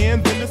back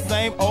in. Then the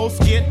same old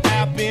skit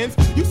happens.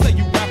 You say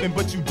you rapping,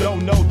 but you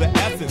don't know the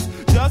essence.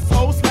 Just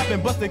hoe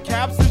slapping, busting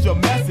caps is your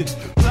message.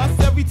 Plus,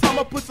 every time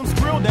I put some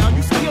skrill down,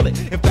 you steal it.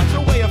 If that's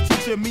your way of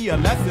teaching me a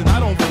lesson, I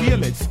don't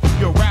feel it.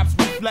 Your raps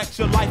reflect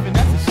your life, and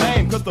that's a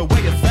shame. Cause the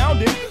way it's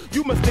sounding,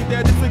 you must think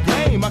that it's a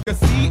game. I can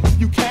see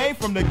you came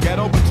from the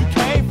ghetto, but you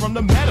came from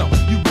the meadow.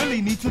 You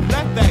really need to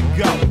let that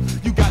go.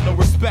 You got no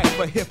respect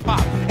for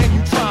hip-hop, and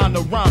you trying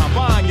to rhyme,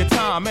 buying your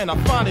time, and I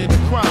find it a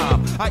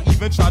crime. I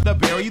even tried to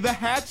bury the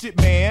hatchet,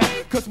 man,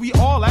 cause we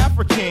all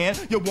African.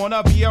 You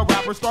wanna be a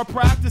rapper, start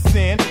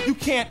practicing. You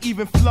can't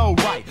even flow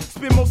right.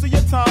 Spend most of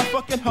your time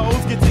fucking hoes,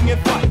 getting in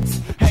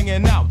fights,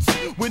 hanging out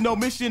with no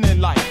mission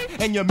in life.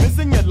 And you're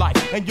missing your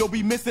life, and you'll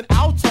be missing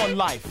out on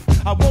life.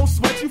 I won't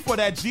sweat you for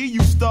that G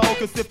you stole,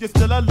 cause if you're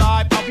still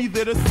alive, I'll be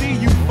there to see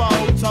you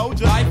fall. Told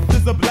you, life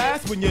is a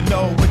blast when you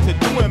know what you're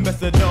doing. Best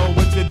to know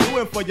what you're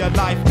doing for your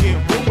life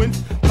get ruined.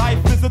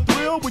 Life is a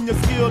thrill when your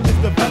skill is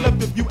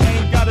developed. If you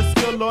ain't got a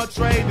skill or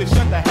trade, then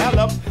shut the hell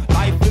up.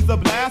 Life is a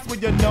blast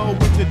when you know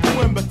what you're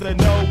doing. Best to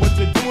know what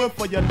you're doing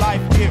for your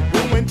life get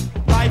ruined.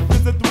 Life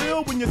is a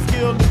thrill when your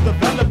skill is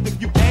developed.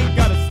 If you ain't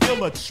got a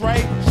skill or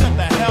trade, shut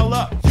the hell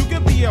up. You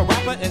can be a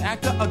rapper, an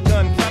actor, a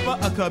gun clapper,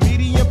 a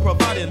comedian,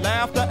 providing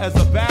laughter as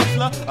a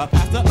bachelor, a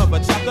pastor of a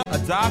chapter, a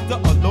doctor,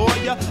 a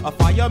lawyer, a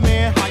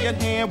fireman, hired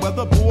hand,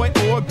 whether boy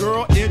or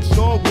girl. It's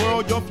your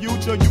world, your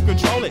future, you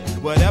control it.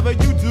 Whatever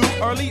you do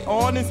early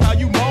on is how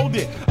you mold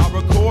it. I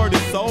recorded,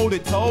 sold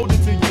it, told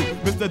it to you.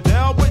 Mr.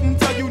 Dell wouldn't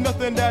tell you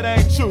nothing that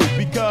ain't true,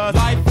 because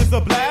life is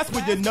a blast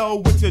when you know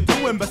what you're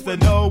doing. Best to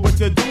know what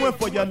you're doing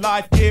for your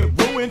life get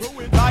ruined.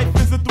 Life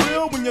is a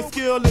thrill when your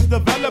skill is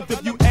developed.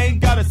 If you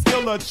ain't got a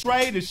skill or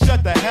trade, then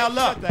shut the hell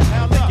up.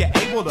 Think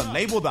you're able to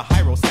label the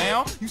Hyro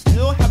sound? You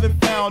still haven't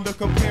found a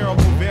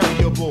comparable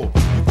variable.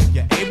 You think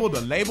you're able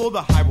to label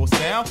the Hyro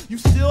sound? You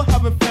still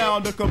haven't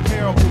found a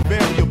comparable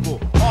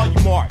variable. All you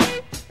marks.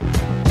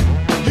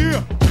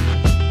 Yeah.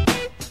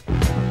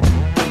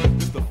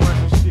 It's the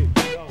freshest shit.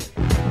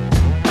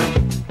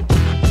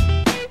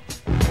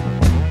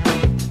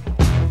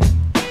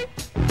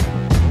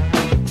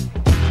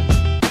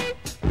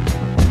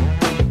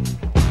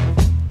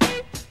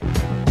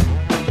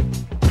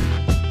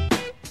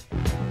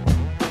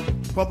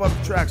 Pop up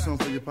the track song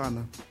for your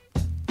partner.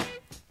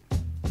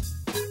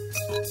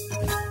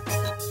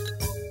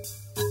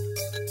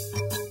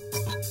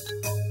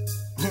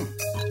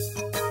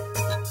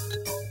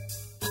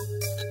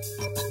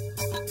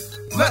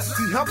 Let's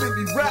see how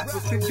many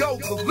rappers can go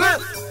the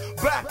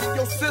list. Back in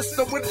your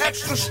system with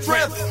extra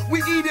strength. We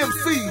eat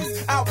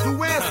MCs,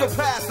 outdo and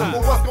surpass them.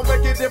 But what's gonna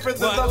make it different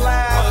than the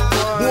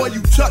last one? Boy,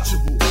 you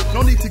touchable.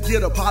 No need to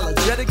get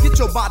apologetic. Get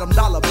your bottom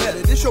dollar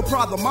betted. It's your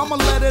problem. I'ma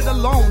let it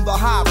alone. The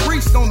high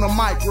priest on the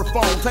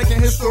microphone, taking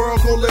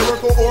historical,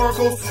 lyrical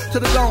oracles to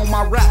the dome.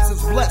 My raps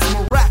is blessed,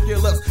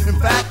 miraculous. In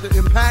fact, the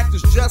impact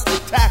is just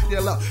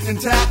spectacular.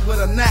 Intact with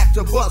a knack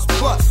to bust.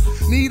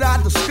 Need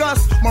I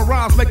discuss? My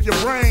rhymes make your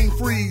brain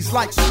freeze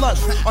like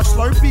slush or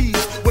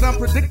Slurpees with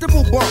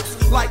unpredictable bumps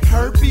like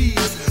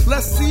herpes.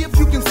 Let's see if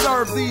you can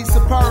serve these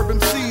superb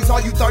MCs.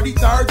 Are you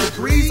 33rd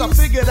degrees? I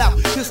figured out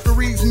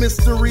history's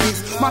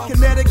mysteries. My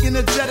kinetic,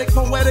 energetic,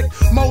 poetic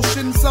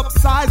motion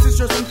subsides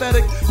your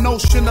synthetic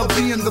notion of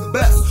being the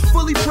best.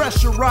 Fully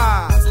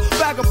pressurized.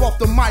 Bag up off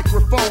the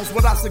microphones,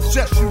 what I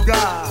suggest you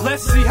guys.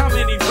 Let's see how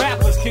many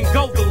rappers can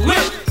go the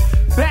limit.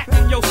 Back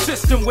in your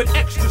system with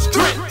extra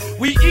strength.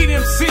 We eat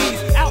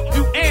MCs,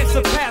 outdo and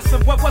surpass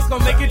them. What's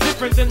gonna make it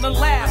different than the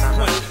last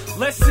one?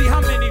 Let's see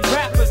how many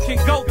rappers can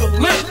go the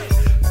limit.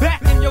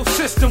 Back in your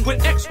system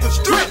with extra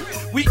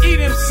strength. We eat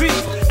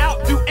MCs,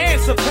 outdo and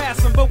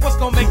surpass them. But what's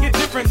gonna make it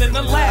different than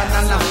the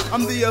last?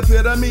 I'm the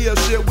epitome of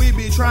shit we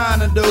be trying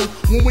to do.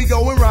 When we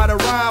go and write a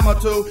rhyme or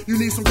two, you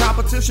need some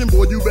competition,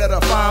 boy, you better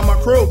find my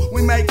crew.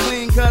 We make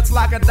clean cuts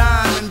like a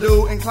diamond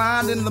do.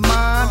 Inclined in the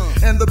mind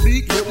and the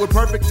beat hit with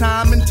perfect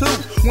timing too.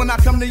 When I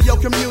come to your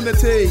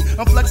community,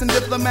 I'm flexing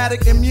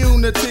diplomatic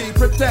immunity,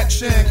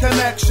 protection,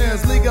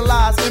 connections,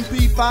 legalized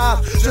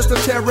MP5s just to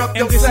tear up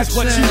your section. And this is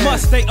what you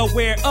must stay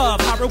aware of.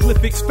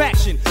 Hieroglyphics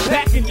faction,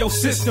 back in your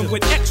system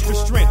with extra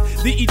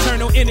strength. The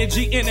eternal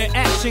energy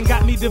interaction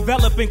got me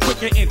developing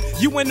quicker, and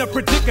you in a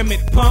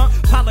predicament, punk.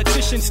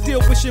 Politicians still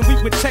wishing we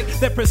would take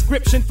their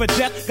prescription for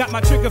death. Got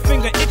my trigger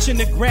finger itching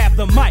to grab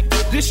the mic,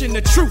 dishing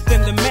the truth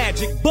and the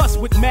magic. Bust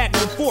with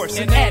magnum force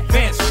and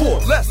advanced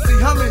force. Let's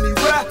see how many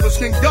rappers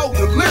can go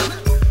the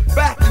limit.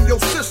 Back in your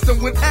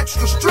system with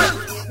extra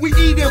strength. We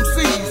eat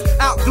MCs,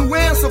 outdo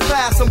and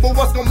surpass them. But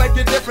what's gonna make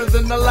it different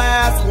than the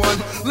last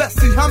one? Let's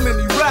see how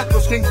many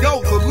rappers can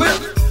go the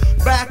limit.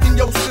 Back in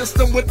your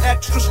system with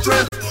extra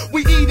strength.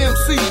 We eat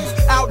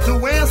MCs,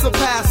 outdo and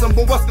surpass them.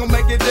 But what's gonna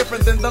make it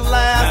different than the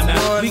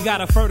last one? We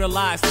gotta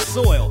fertilize the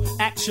soil,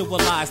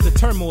 actualize the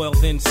turmoil,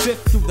 then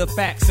sift through the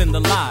facts and the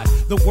lies.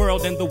 The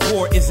world and the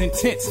war is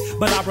intense,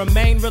 but I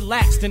remain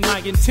relaxed in my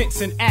intents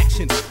and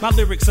actions. My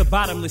lyrics are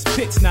bottomless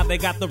pits, now they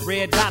got the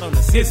red dot on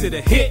us. Is it a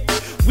hit?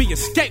 We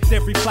escaped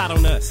every plot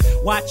on us.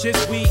 Watch as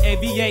we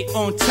aviate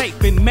on tape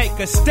and make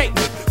a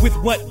statement with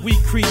what we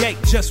create.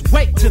 Just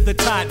wait till the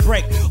tide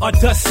break, or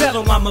dust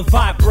settle, I'ma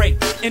vibrate.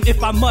 And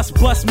if I must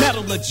bust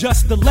metal,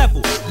 adjust the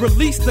level.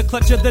 Release the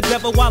clutch of the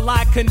devil while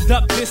I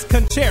conduct this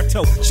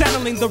concerto.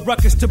 Channeling the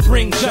ruckus to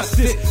bring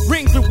justice.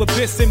 Ring through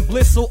abyss and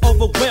bliss will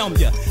overwhelm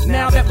ya.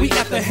 Now that we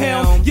at the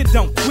helm, you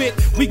don't quit.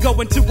 We go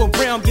into a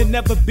realm you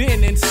never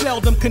been and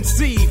seldom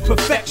conceived.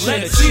 Perfection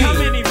Let's see how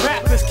many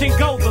rappers can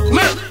go the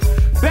limit.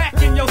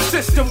 Back in your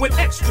system with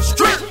extra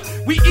strength.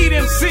 We eat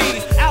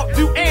MCs,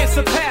 outdo and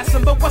surpass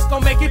them. But what's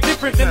gonna make it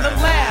different than the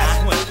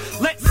last one?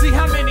 Let's see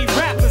how many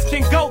rappers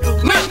can go the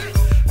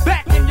limit.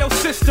 Back in your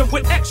system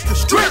with extra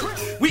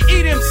strength. We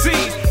eat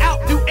MCs,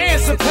 outdo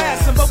and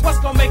surpass them. But what's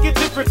gonna make it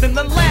different than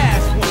the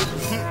last one?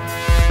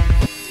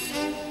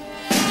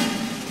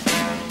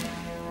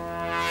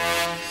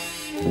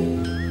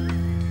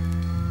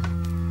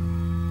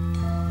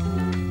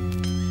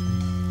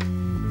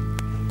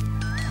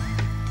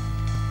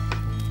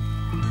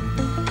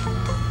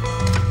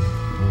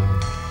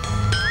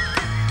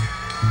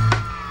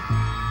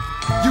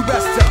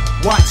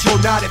 Watch your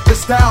not if the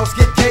styles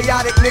get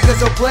chaotic. Niggas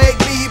will plague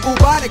me,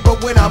 bubonic.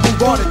 But when I move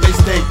on it, they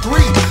stay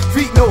 3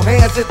 feet, no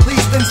hands at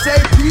least. And say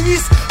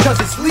peace, cause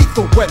it's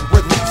lethal when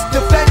released.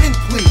 Defending,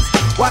 please.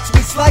 Watch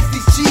me slice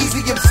these cheesy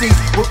MCs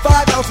with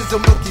 5 ounces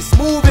of milky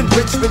smooth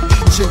enrichment.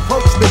 Each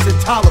encroachment's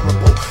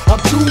intolerable.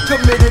 I'm too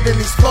committed and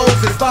these flows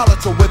is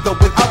volatile with or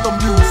without the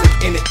music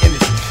in it.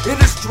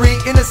 Industry,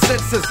 in a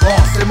sense, is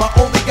lost. And my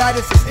only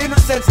guidance is inner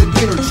sense and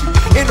energy.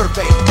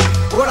 Innovating.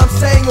 What I'm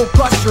saying will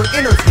bust your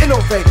innards,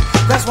 innovating.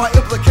 That's why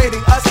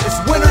implicating us as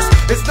winners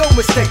is no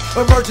mistake.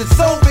 Emerging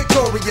so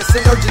victorious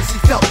and urgency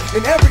felt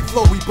in every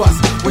flow we bust.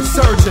 With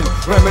surgeon,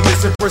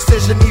 reminiscent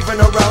precision, even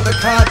around the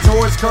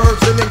contours,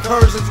 curves, and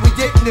incursions. We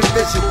getting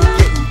envisioned, we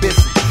getting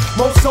busy.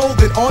 More so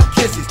than on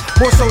kisses,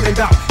 more so than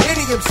about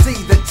any MC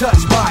that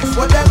touch minds.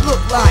 What that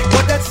look like,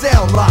 what that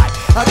sound like.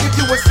 I'll give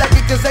you a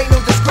second, cause ain't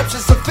no description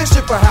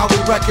sufficient for how we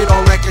wreck it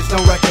on records, no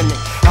reckoning.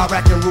 I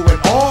wreck and ruin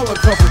all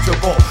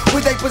uncomfortable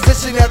with a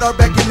position at our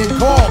beckoning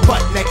call.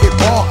 Butt naked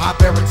raw, I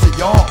bear it to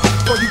y'all.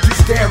 For you to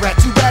stare at,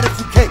 too bad if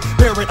you can't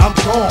bear it, I'm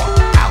gone.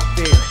 Out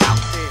there, out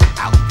there,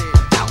 out there,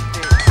 out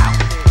there, out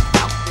there,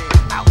 out there, out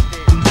there,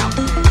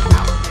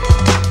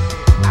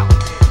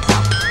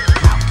 out there,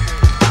 out there, out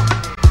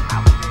there,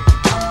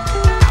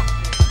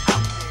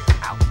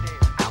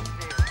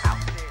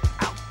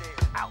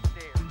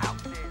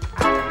 out there.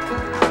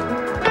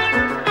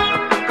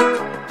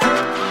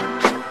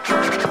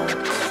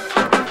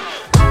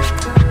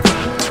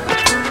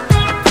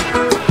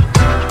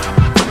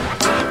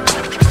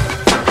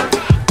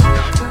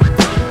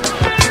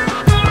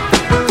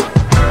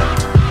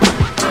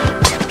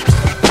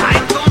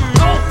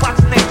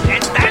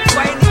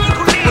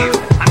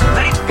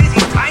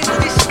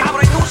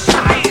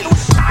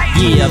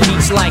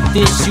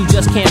 you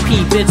just can't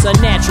peep. It's a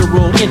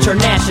natural,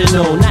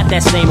 international, not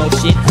that same old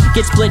shit.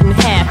 Get split in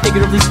half,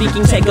 figuratively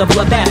speaking, take a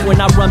blood bath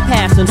when I run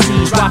past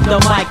MCs. Rock the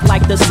mic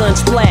like the sun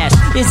splash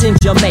is in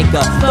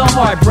Jamaica. The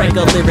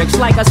heartbreaker lyrics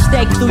like a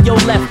stake through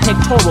your left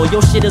pectoral.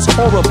 Your shit is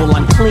horrible,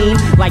 I'm clean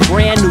like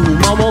brand new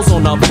momos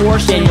on a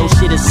Porsche, and your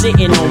shit is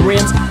sitting on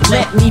rims.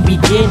 Let me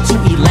begin to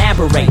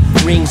elaborate.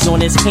 Rings on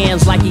his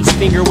hands like each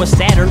finger was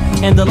Saturn,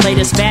 and the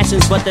latest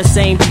fashions, but the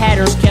same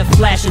patterns kept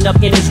flashing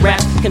up in his rap.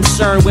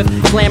 Concerned with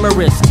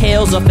glamorous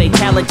tales of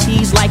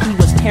fatalities like he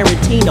was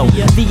Tarantino.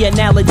 The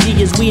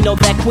analogy is we know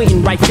that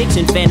Quentin write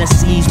fiction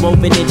fantasies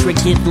woven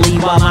intricately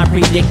while I'm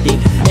predicting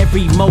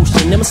every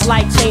motion. Them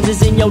slight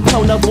changes in your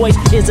tone of voice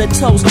is a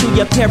toast to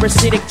your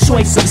parasitic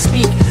choice of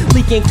speak.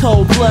 Leaking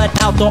cold blood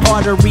out the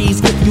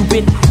arteries if you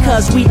bit,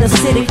 cause we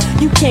acidic.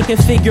 You can't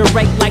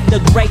configurate like the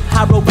great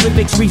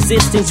hieroglyphics.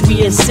 Resistance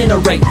we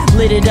incinerate.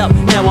 Lit it up,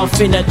 now I'm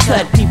finna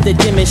cut. Peep the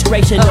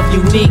demonstration of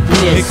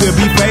uniqueness. It could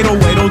be fatal,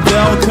 wait till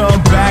Del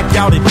come back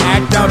out and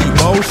act out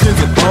emotions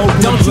and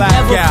don't you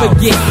ever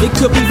forget, it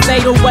could be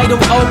fatal, wait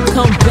till Oak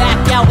come back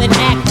out and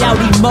act out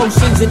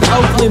emotions in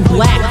Oakland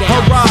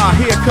blackout. Hurrah,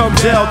 here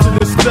comes Del to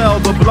dispel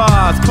the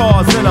blahs,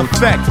 cause and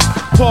effect.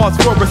 Pause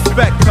for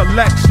respect,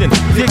 collection,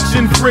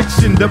 diction,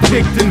 friction,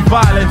 depicting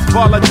violence,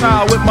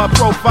 volatile with my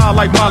profile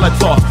like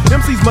Molotov.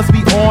 MCs must be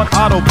on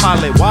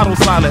autopilot, waddle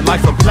silent like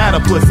some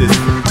platypuses.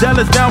 Del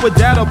is down with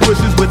data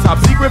pushes with top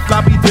secret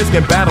floppy disk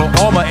and battle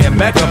armor and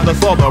mecha,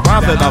 plus all the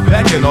rhymes that I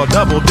beckon or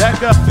double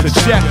decker to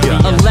check ya.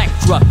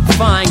 Electra,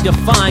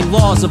 define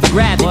laws of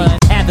gravity.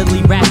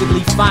 Avidly,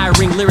 rapidly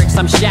firing lyrics,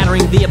 I'm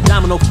shattering the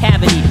abdominal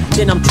cavity.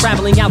 Then I'm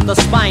traveling out the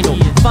spinal,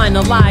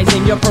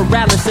 finalizing your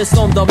paralysis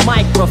on the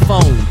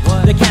microphone.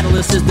 The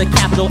catalyst is the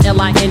capital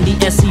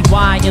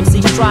L-I-N-D-S-E-Y.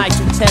 MCs try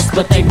to test,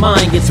 but they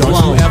mind gets blown.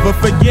 Don't you ever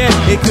forget,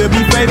 it could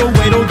be fatal.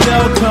 Wait till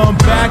Del come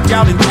back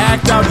out and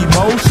act out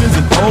emotions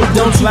and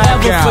don't you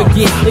ever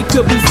forget, it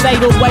could be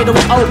fatal. Wait till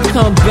Oak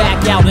come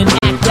back out and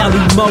act out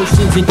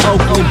emotions and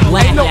Oakland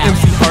blackout. Ain't no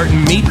MC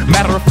hurting me.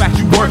 Matter of fact,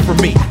 you work for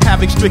me.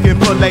 Having stricken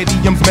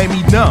palladiums made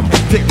me numb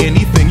to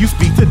anything you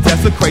speak to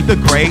desecrate the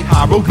great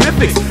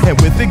hieroglyphics. And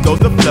with it goes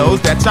the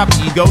flows that chop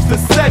egos to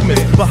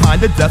segments.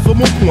 Behind the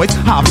decimal points,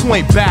 I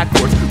point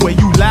backwards. Where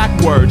you lack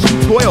words, you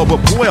toil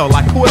but boil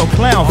like coil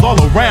clowns all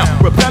around.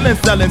 Repelling,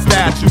 selling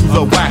statues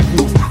of whack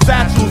fools.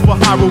 Statues for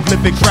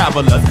hieroglyphic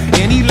travelers.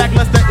 Any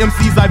lackluster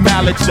MCs I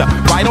mallet ya.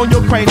 Right on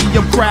your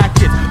cranium, crack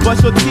it.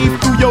 Bust your teeth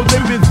through your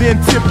limbs, then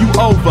tip you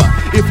over.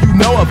 If you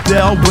know of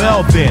Del,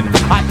 well then.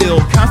 I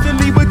ill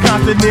constantly with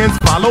consonants,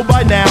 followed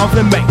by nouns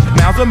and make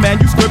nouns and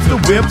manuscripts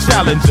to whip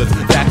challengers.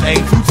 That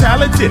ain't too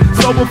talented.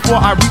 So before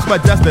I reach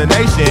my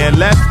destination,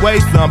 let's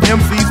waste some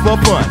MCs for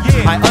fun.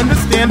 I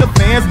understand the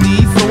fans'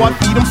 needs, so I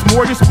feed them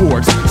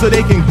smorgasbords so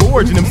they can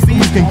gorge and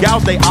MCs can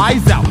gouge their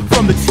eyes out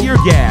from the tear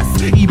gas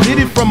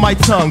emitted from my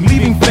tongue,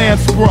 leaving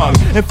fans sprung.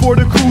 And for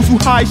the crews who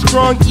high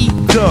strung, eat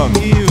dung.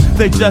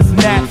 They just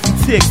gnats and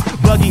ticks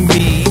bugging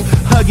me,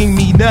 hugging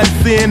me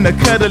nuts in a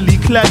cuddly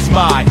clutch.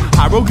 My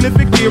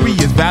hieroglyphic theory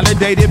is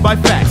validated by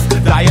facts.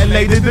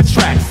 Dilated the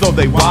tracks so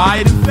they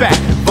wide and fat.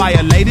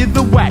 Violated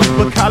the whack,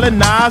 but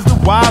colonized the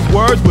wise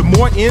words with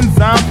more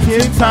enzymes,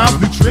 10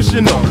 times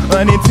nutritional.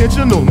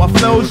 Unintentional, my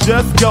flows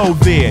just go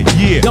there,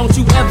 yeah. Don't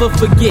you ever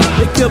forget,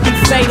 it could be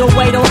fatal.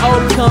 Wait till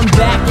Oak come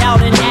back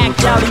out and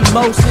act out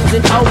emotions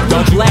and Oakland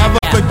don't you blackout.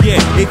 Ever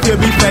forget, it could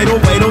be fatal.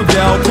 Wait till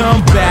Del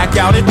come back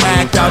out and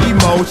act out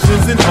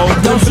emotions and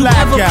Oakland don't you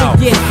blackout. Ever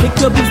forget, it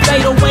could be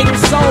fatal. Wait till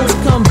souls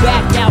come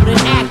back out and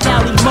act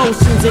out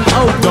emotions and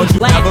Oakland don't you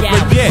blackout.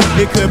 Ever forget,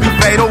 it could be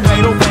fatal. Wait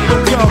till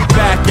come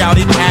back out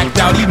and act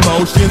out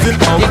emotions and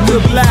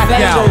Oakland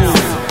blackout.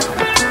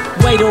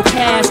 Wait till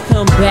Cash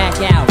come back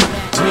out.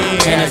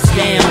 And it's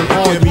down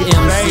all the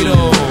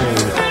MCs.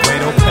 Wait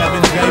till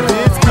Kevin J.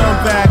 Bits come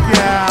back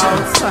out.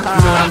 You know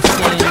what I'm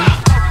saying?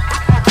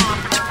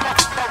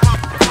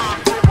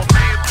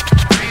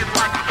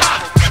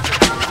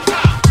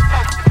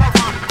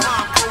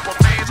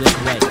 Just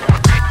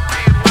wait.